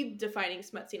 or the defining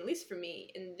smut scene, at least for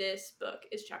me, in this book,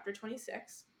 is chapter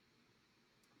 26.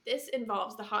 This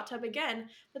involves the hot tub again,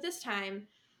 but this time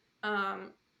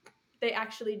they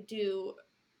actually do,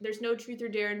 there's no truth or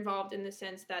dare involved, in the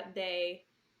sense that they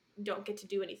don't get to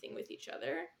do anything with each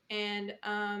other. And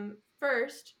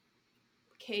first,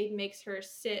 Cade makes her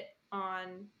sit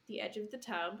on the edge of the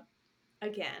tub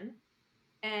again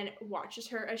and watches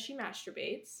her as she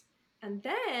masturbates. And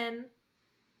then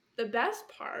the best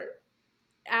part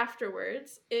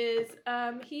afterwards is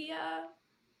he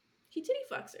titty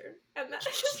fucks her, and that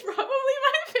is probably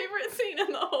my favorite scene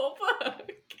in the whole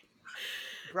book.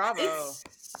 Bravo. It's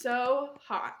so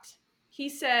hot. He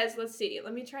says, let's see,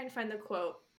 let me try and find the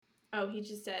quote. Oh, he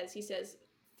says,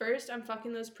 first I'm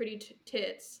fucking those pretty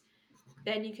tits,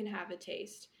 then you can have a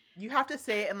taste. You have to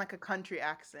say it in like a country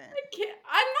accent.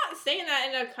 I'm not saying that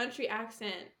in a country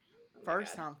accent. Oh,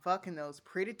 first I'm fucking those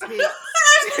pretty tits.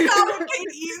 That's not what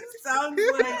it sounds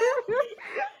like.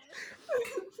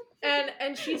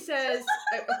 And she says,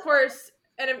 of course,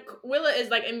 and Willa is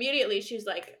like, immediately she's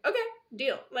like, okay,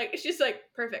 deal. Like, she's like,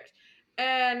 perfect.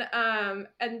 And then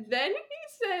he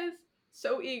says,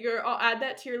 so eager, I'll add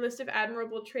that to your list of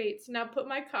admirable traits. Now put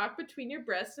my cock between your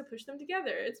breasts and push them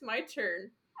together. It's my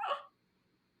turn.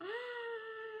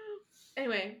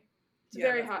 Anyway, it's a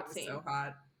very hot scene. So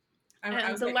hot. I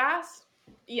think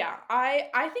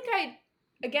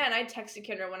I texted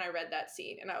Kendra when I read that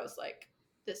scene, and I was like,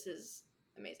 this is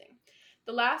amazing.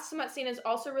 The last smut scene is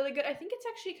also really good. I think it's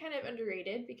actually kind of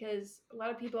underrated, because a lot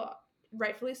of people,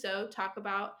 rightfully so, talk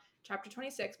about chapter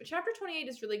 26, but chapter 28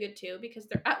 is really good too, because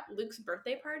they're at Luke's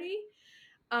birthday party,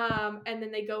 and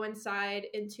then they go inside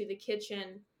into the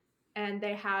kitchen, and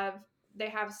they have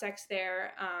sex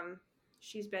there.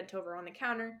 She's bent over on the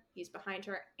counter, he's behind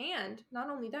her, and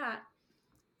not only that,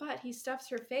 but he stuffs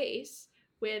her face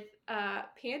with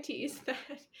panties that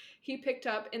he picked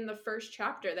up in the first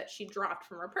chapter that she dropped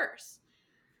from her purse.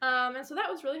 And so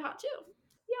that was really hot too.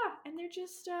 Yeah, and they're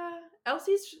just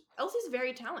Elsie's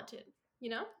very talented, you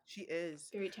know? She is.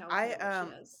 Very talented at what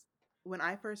she does. When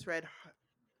I first read,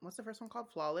 what's the first one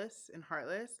called? Flawless and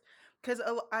Heartless? Because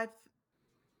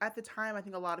at the time, I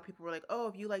think a lot of people were like, oh,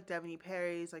 if you like Devney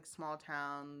Perry's, like, Small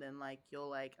Town, then, like, you'll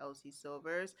like Elsie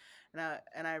Silver's.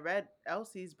 And I read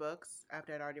Elsie's books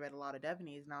after I'd already read a lot of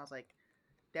Devney's, and I was like,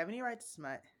 Devney writes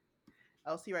smut,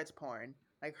 Elsie writes porn.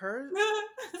 Like, her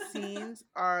scenes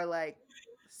are, like,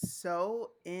 so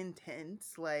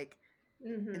intense, like,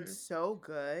 and so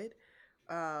good.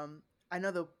 I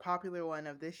know the popular one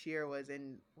of this year was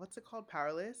in, what's it called?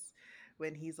 Powerless,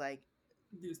 when he's like,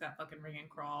 use that fucking ring and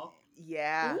crawl.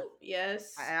 Yeah. Ooh,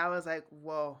 yes. And I was like,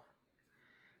 whoa.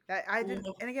 That I didn't.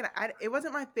 And again, it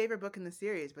wasn't my favorite book in the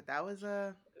series, but that was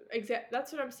a.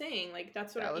 That's what I'm saying. Like,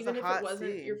 that's what even if it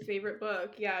wasn't your favorite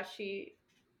book, yeah,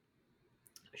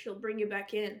 she'll bring you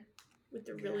back in with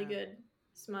the really good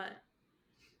smut.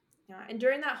 Yeah, and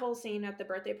during that whole scene at the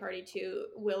birthday party too,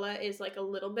 Willa is like a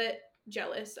little bit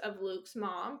jealous of Luke's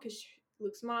mom because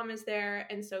Luke's mom is there,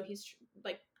 and so he's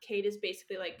like, Kate is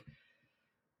basically like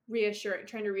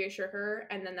trying to reassure her,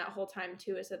 and then that whole time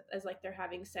too is as like they're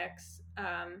having sex,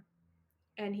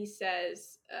 and he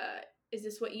says, is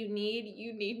this what you need?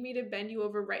 You need me to bend you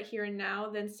over right here and now,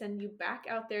 then send you back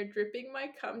out there dripping my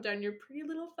cum down your pretty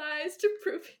little thighs to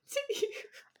prove it to you.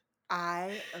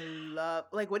 I love,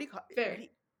 like, what do you call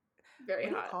very what do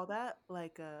you hot. call that?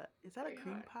 Like, is that very a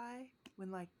cream hot. pie?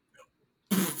 When like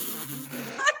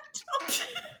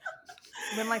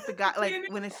when like the guy, like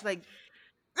when it's like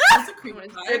What's a cream when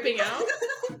it's pie? dripping out.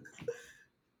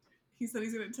 He said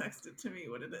he's gonna text it to me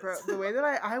what it is. Bro, the way that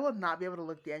I will not be able to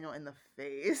look Daniel in the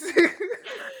face.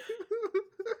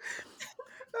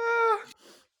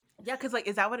 Yeah, because like,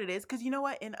 is that what it is? Because you know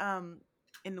what,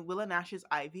 in Willa Nash's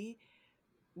Ivy,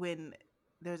 when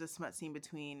there's a smut scene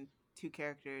between two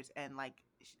characters, and like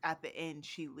at the end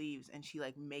she leaves and she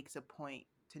like makes a point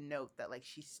to note that like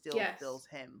she still feels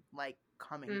him like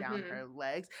coming down her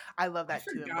legs. I love that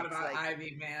too. I forgot about like,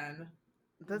 Ivy, man.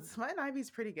 The Smut and Ivy's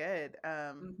pretty good.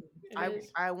 It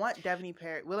is. I want Devaney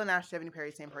Perry, Will and Ash, Devaney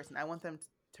Perry, same person. I want them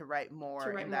to write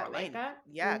more in that lane. Like that?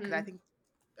 Yeah, because I think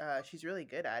she's really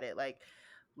good at it. Like,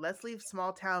 let's leave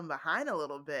small town behind a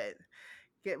little bit.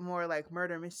 Get more like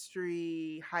murder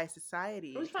mystery, high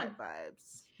society type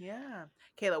vibes. Yeah.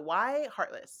 Kayla, why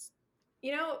Heartless?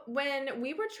 You know, when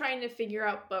we were trying to figure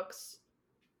out books,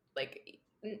 like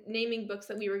naming books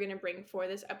that we were going to bring for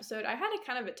this episode, I had a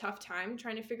kind of a tough time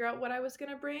trying to figure out what I was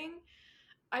going to bring.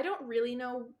 I don't really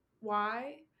know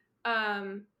why.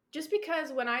 Just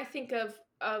because when I think of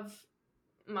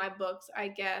my books, I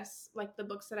guess, like the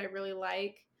books that I really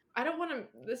like, I don't want to,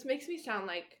 this makes me sound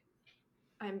like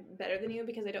I'm better than you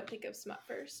because I don't think of smut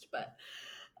first, but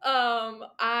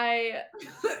I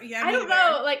don't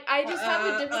know, like I just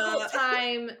have a difficult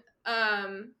time.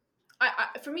 I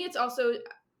for me it's also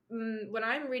when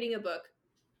I'm reading a book,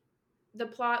 the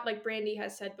plot, like Brandi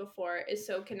has said before, is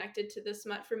so connected to the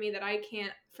smut for me that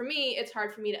for me it's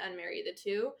hard for me to unmarry the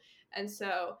two, and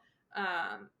so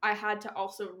I had to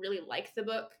also really like the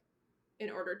book in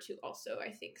order to also,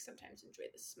 I think, sometimes enjoy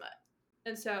the smut.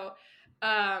 And so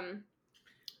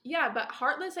yeah, but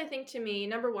Heartless, I think, to me,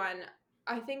 number one,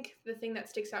 I think the thing that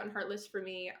sticks out in Heartless for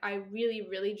me, I really,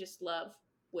 really just love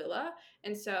Willa.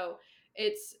 And so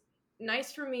it's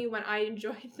nice for me when I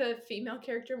enjoy the female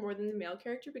character more than the male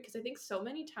character, because I think so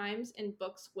many times in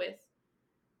books with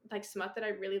like smut that I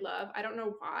really love, I don't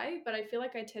know why, but I feel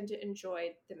like I tend to enjoy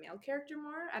the male character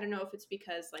more. I don't know if it's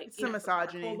because like It's some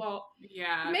misogyny.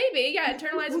 Yeah, maybe, yeah,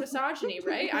 internalized misogyny,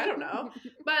 right? I don't know,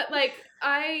 but like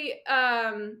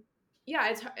yeah,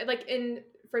 it's like in,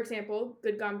 for example,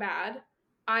 Good Gone Bad,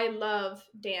 I love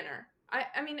Danner.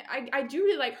 I mean I do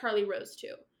really like Harley Rose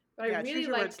too, but I really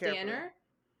liked Danner.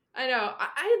 I know.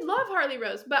 I love Harley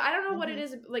Rose, but I don't know what it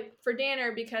is like for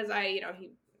Danner, because I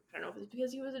don't know if it's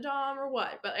because he was a dom or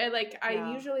what, but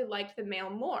I usually liked the male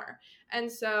more.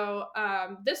 And so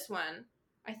this one,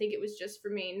 I think it was just for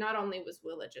me, not only was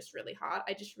Willa just really hot,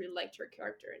 I just really liked her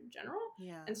character in general.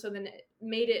 Yeah. And so then it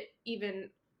made it even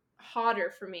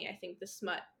hotter for me. I think the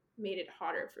smut made it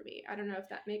hotter for me. I don't know if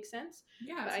that makes sense.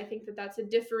 Yeah. But I think that that's a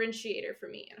differentiator for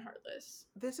me in Heartless.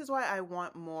 This is why I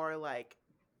want more like,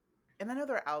 and I know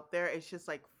they're out there, it's just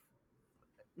like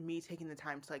me taking the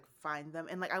time to like find them,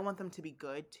 and like I want them to be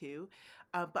good too,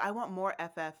 but I want more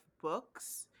FF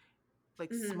books,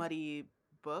 like smutty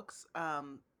books,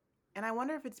 and I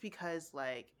wonder if it's because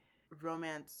like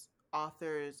romance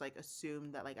authors like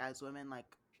assume that like as women, like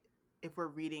if we're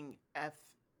reading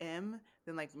FM,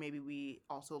 then like maybe we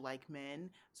also like men,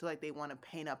 so like they want to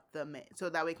paint up the man so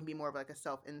that way it can be more of like a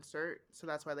self-insert, so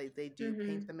that's why they do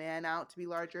paint the man out to be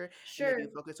larger. Sure. And they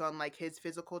do focus on like his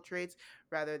physical traits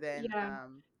rather than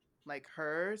like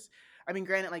hers. I mean,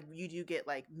 granted, like you do get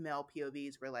like male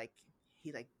POVs where like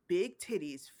he's like big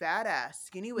titties, fat ass,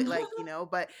 skinny weight, like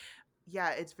but yeah,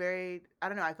 it's very, I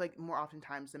don't know, I feel like more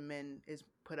oftentimes the men is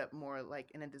put up more like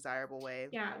in a desirable way.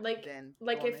 Yeah, like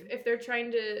if they're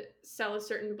trying to sell a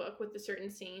certain book with a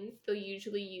certain scene, they'll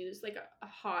usually use like a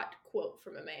hot quote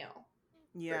from a male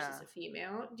versus a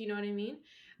female. Do you know what I mean?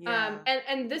 Yeah.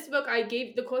 And this book,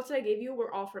 the quotes that I gave you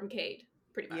were all from Cade,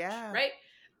 pretty much. Yeah. Right?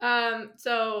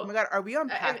 So oh my god, are we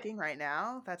unpacking right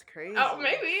now? That's crazy. Oh,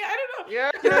 maybe, I don't know.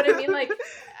 Yeah. You know what I mean?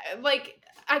 Like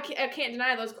I can't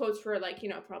deny those quotes for like,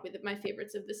 probably my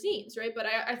favorites of the scenes, right? But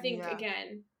I think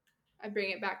again, I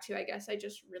bring it back to, I guess I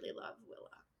just really love Willa.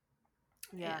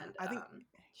 Yeah. And I think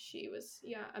she was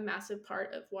a massive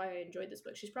part of why I enjoyed this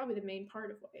book. She's probably the main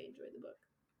part of why I enjoyed the book.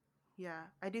 Yeah,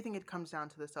 I do think it comes down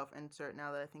to the self-insert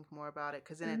now that I think more about it,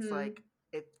 because then it's like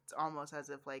it's almost as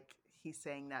if like he's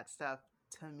saying that stuff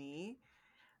to me,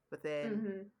 but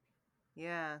then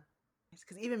yeah,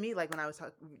 because even me, like when I was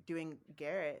doing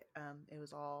Garrett, it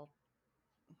was all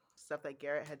stuff that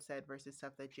Garrett had said versus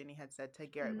stuff that Ginny had said to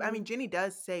Garrett. I mean, Ginny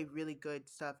does say really good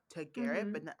stuff to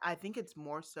Garrett, but I think it's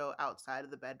more so outside of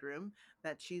the bedroom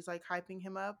that she's like hyping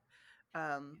him up,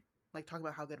 like talking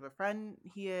about how good of a friend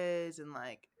he is, and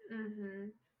like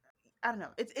I don't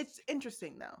know. It's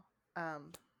interesting though,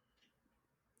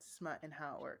 smut and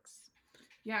how it works.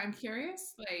 Yeah, I'm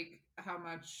curious, like how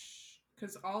much,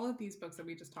 because all of these books that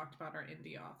we just talked about are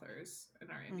indie authors and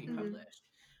are indie published.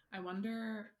 I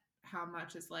wonder how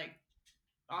much is like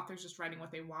authors just writing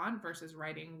what they want versus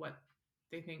writing what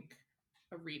they think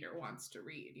a reader wants to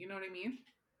read. You know what I mean?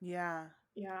 Yeah.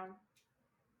 Yeah.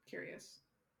 Curious.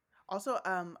 Also,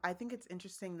 I think it's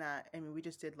interesting that, I mean, we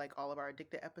just did like all of our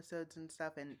Addicted episodes and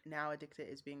stuff, and now Addicted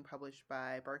is being published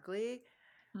by Berkeley.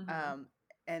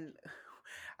 And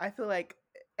I feel like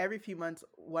every few months,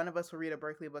 one of us will read a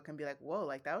Berkeley book and be like, whoa,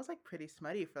 like that was like pretty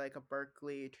smutty for like a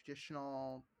Berkeley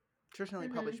traditionally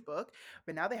published book.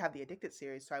 But now they have the Addicted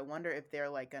series. So I wonder if they're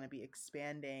like going to be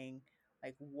expanding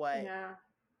like what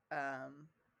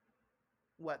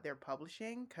they're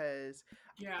publishing, because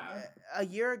a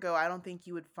year ago I don't think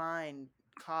you would find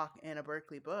cock in a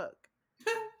Berkeley book.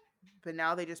 But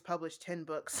now they just published 10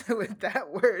 books with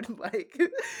that word like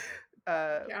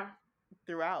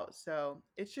throughout. So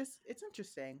it's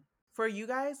interesting. For you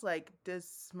guys, like, does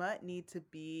smut need to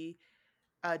be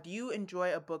do you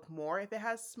enjoy a book more if it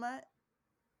has smut,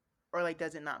 or like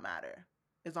does it not matter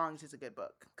as long as it's a good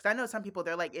book? Because I know some people,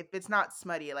 they're like, if it's not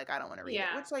smutty, like I don't want to read it,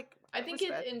 which like I think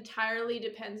respect. it entirely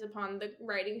depends upon the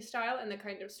writing style and the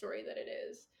kind of story that it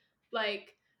is.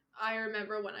 Like, I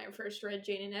remember when I first read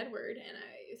Jane and Edward and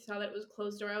I saw that it was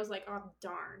closed door, I was like, oh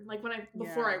darn. Like when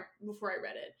before I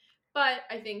read it. But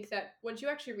I think that once you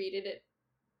actually read it,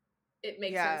 it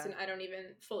makes sense, and I don't even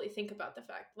fully think about the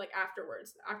fact, like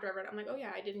afterwards, after I read it, I'm like, oh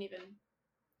yeah, I didn't even.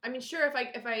 I mean, sure,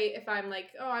 if I'm like,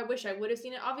 oh, I wish I would have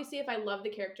seen it. Obviously, if I love the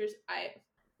characters,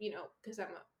 because I'm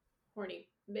a horny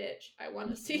bitch, I want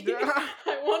to see.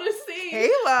 I want to see.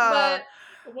 Kayla. But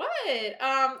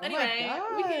what? Anyway,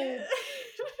 we can.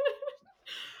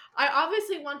 I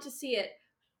obviously want to see it,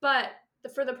 but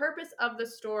for the purpose of the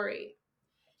story,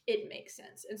 it makes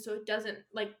sense, and so it doesn't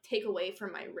like take away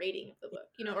from my rating of the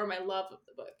book, or my love of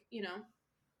the book.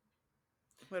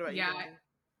 What about you, Brandi?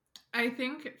 I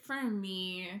think for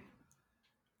me,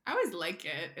 I always like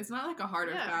it. It's not like a hard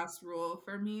or fast rule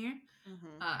for me.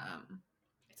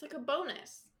 It's like a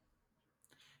bonus.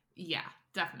 Yeah,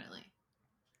 definitely.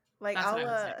 Like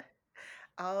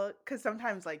I'll because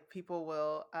sometimes like people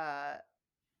will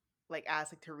like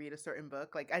ask like to read a certain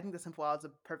book. Like I think The Simple Wild is a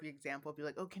perfect example. Be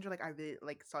like, oh Kendra, like I really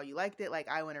like saw you liked it, like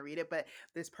I want to read it, but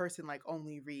this person like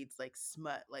only reads like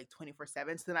smut like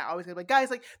 24/7. So then I always go like,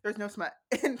 guys, like there's no smut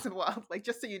in Simple Wild, like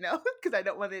just so you know, because I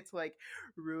don't want it to like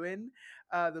ruin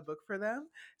the book for them.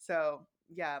 So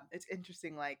yeah, it's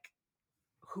interesting like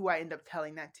who I end up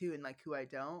telling that to and like who I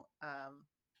don't.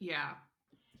 Yeah.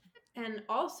 And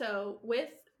also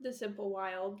with The Simple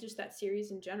Wild, just that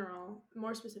series in general,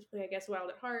 more specifically, I guess, Wild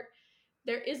at Heart,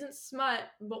 there isn't smut,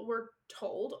 but we're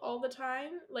told all the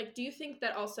time. Like, do you think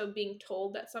that also being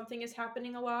told that something is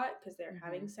happening a lot, because they're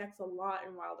having sex a lot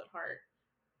in Wild at Heart,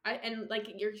 and like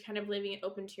you're kind of leaving it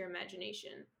open to your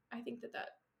imagination. I think that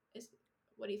is.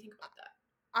 What do you think about that?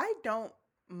 I don't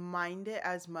mind it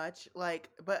as much, like,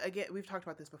 but again, we've talked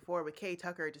about this before, but Kay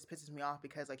Tucker just pisses me off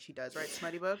because like she does write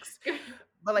smutty books.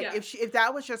 But like if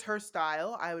that was just her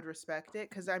style, I would respect it,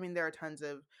 because I mean there are tons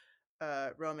of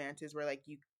romances where like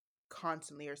you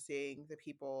constantly are seeing the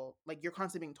people, like you're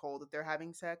constantly being told that they're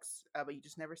having sex, but you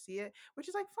just never see it, which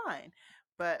is like fine.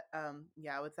 But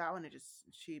yeah, with that one,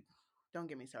 she don't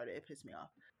get me started, it pissed me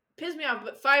off.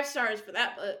 But 5 stars for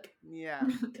that book. Yeah,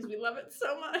 because we love it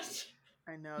so much.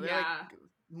 I know. They're like,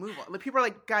 move on. Like people are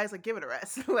like, guys, like give it a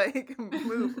rest. Like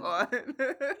move on.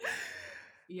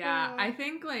 Yeah, I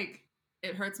think like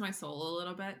it hurts my soul a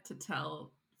little bit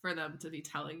for them to be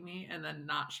telling me and then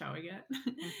not showing it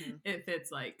if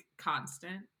it's like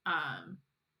constant.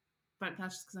 But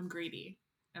that's just because I'm greedy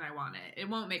and I want it. It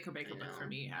won't make or break a book for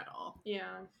me at all.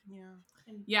 Yeah.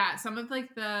 Some of like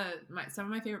some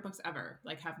of my favorite books ever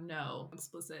like have no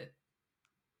explicit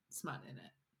smut in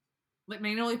it. Like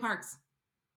Magnolia Parks.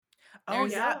 Oh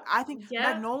yeah, I think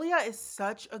Magnolia is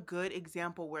such a good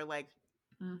example where like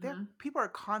people are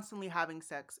constantly having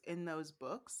sex in those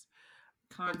books,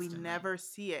 but we never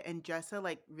see it. And Jessa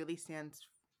like really stands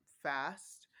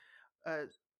fast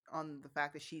on the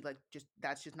fact that she like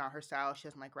that's just not her style. She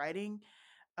doesn't like writing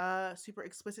super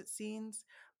explicit scenes,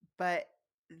 but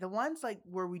the ones like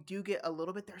where we do get a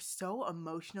little bit, they're so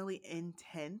emotionally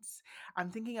intense.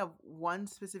 I'm thinking of one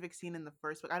specific scene in the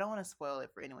first book. I don't want to spoil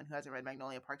it for anyone who hasn't read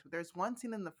Magnolia Parks, but there's one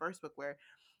scene in the first book where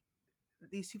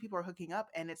these two people are hooking up,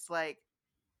 and it's like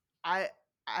I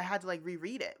had to like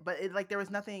reread it, but it like there was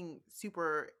nothing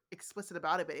super explicit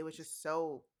about it, but it was just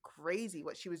so crazy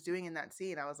what she was doing in that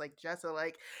scene. I was like, Jessa,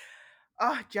 like,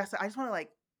 oh, Jessa, I just want to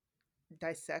like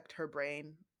dissect her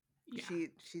brain. Yeah.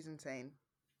 She's insane.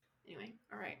 Anyway,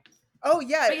 all right. Oh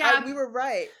yeah, we were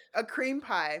right. A cream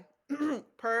pie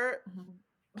per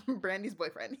Brandi's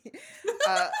boyfriend.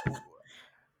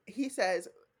 He says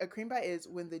a cream pie is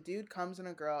when the dude comes on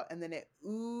a girl and then it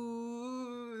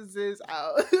oozes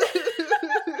out.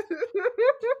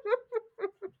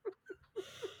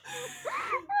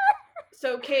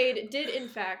 So Cade did in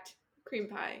fact cream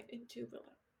pie into Willow.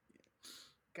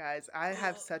 Guys, I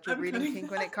have such a reading kink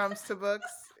when it comes to books.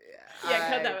 Yeah,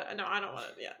 cut that. No, I don't want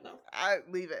to. Yeah, no. I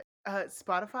leave it.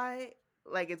 Spotify,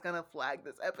 like, is gonna flag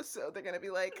this episode. They're gonna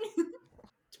be like,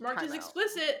 it's marked as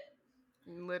explicit.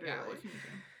 Literally. Yeah,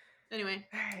 anyway,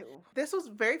 this was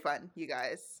very fun, you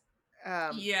guys.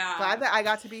 Glad that I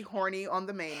got to be horny on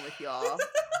the main with y'all.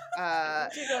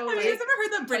 Have you guys ever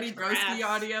heard the Brittany Broski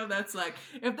audio that's like,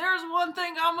 if there's one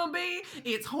thing I'm gonna be,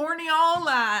 it's horny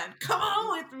online. Come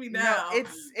on with me now. No,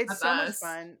 it's so much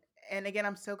fun. And again,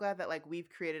 I'm so glad that like we've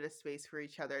created a space for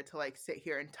each other to like sit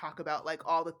here and talk about like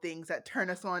all the things that turn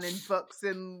us on in books,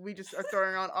 and we just are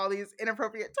throwing on all these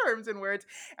inappropriate terms and words.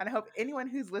 And I hope anyone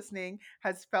who's listening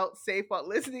has felt safe while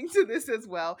listening to this as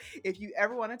well. If you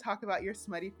ever want to talk about your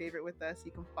smutty favorite with us,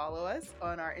 you can follow us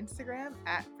on our Instagram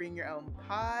at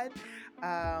BringYourOwnPod.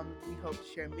 We hope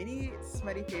to share many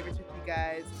smutty favorites with you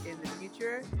guys in the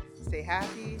future. Stay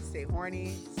happy, stay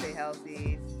horny, stay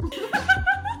healthy.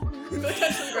 Go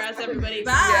touch some grass, everybody.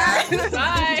 Bye. Yeah.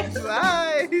 Bye.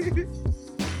 Bye.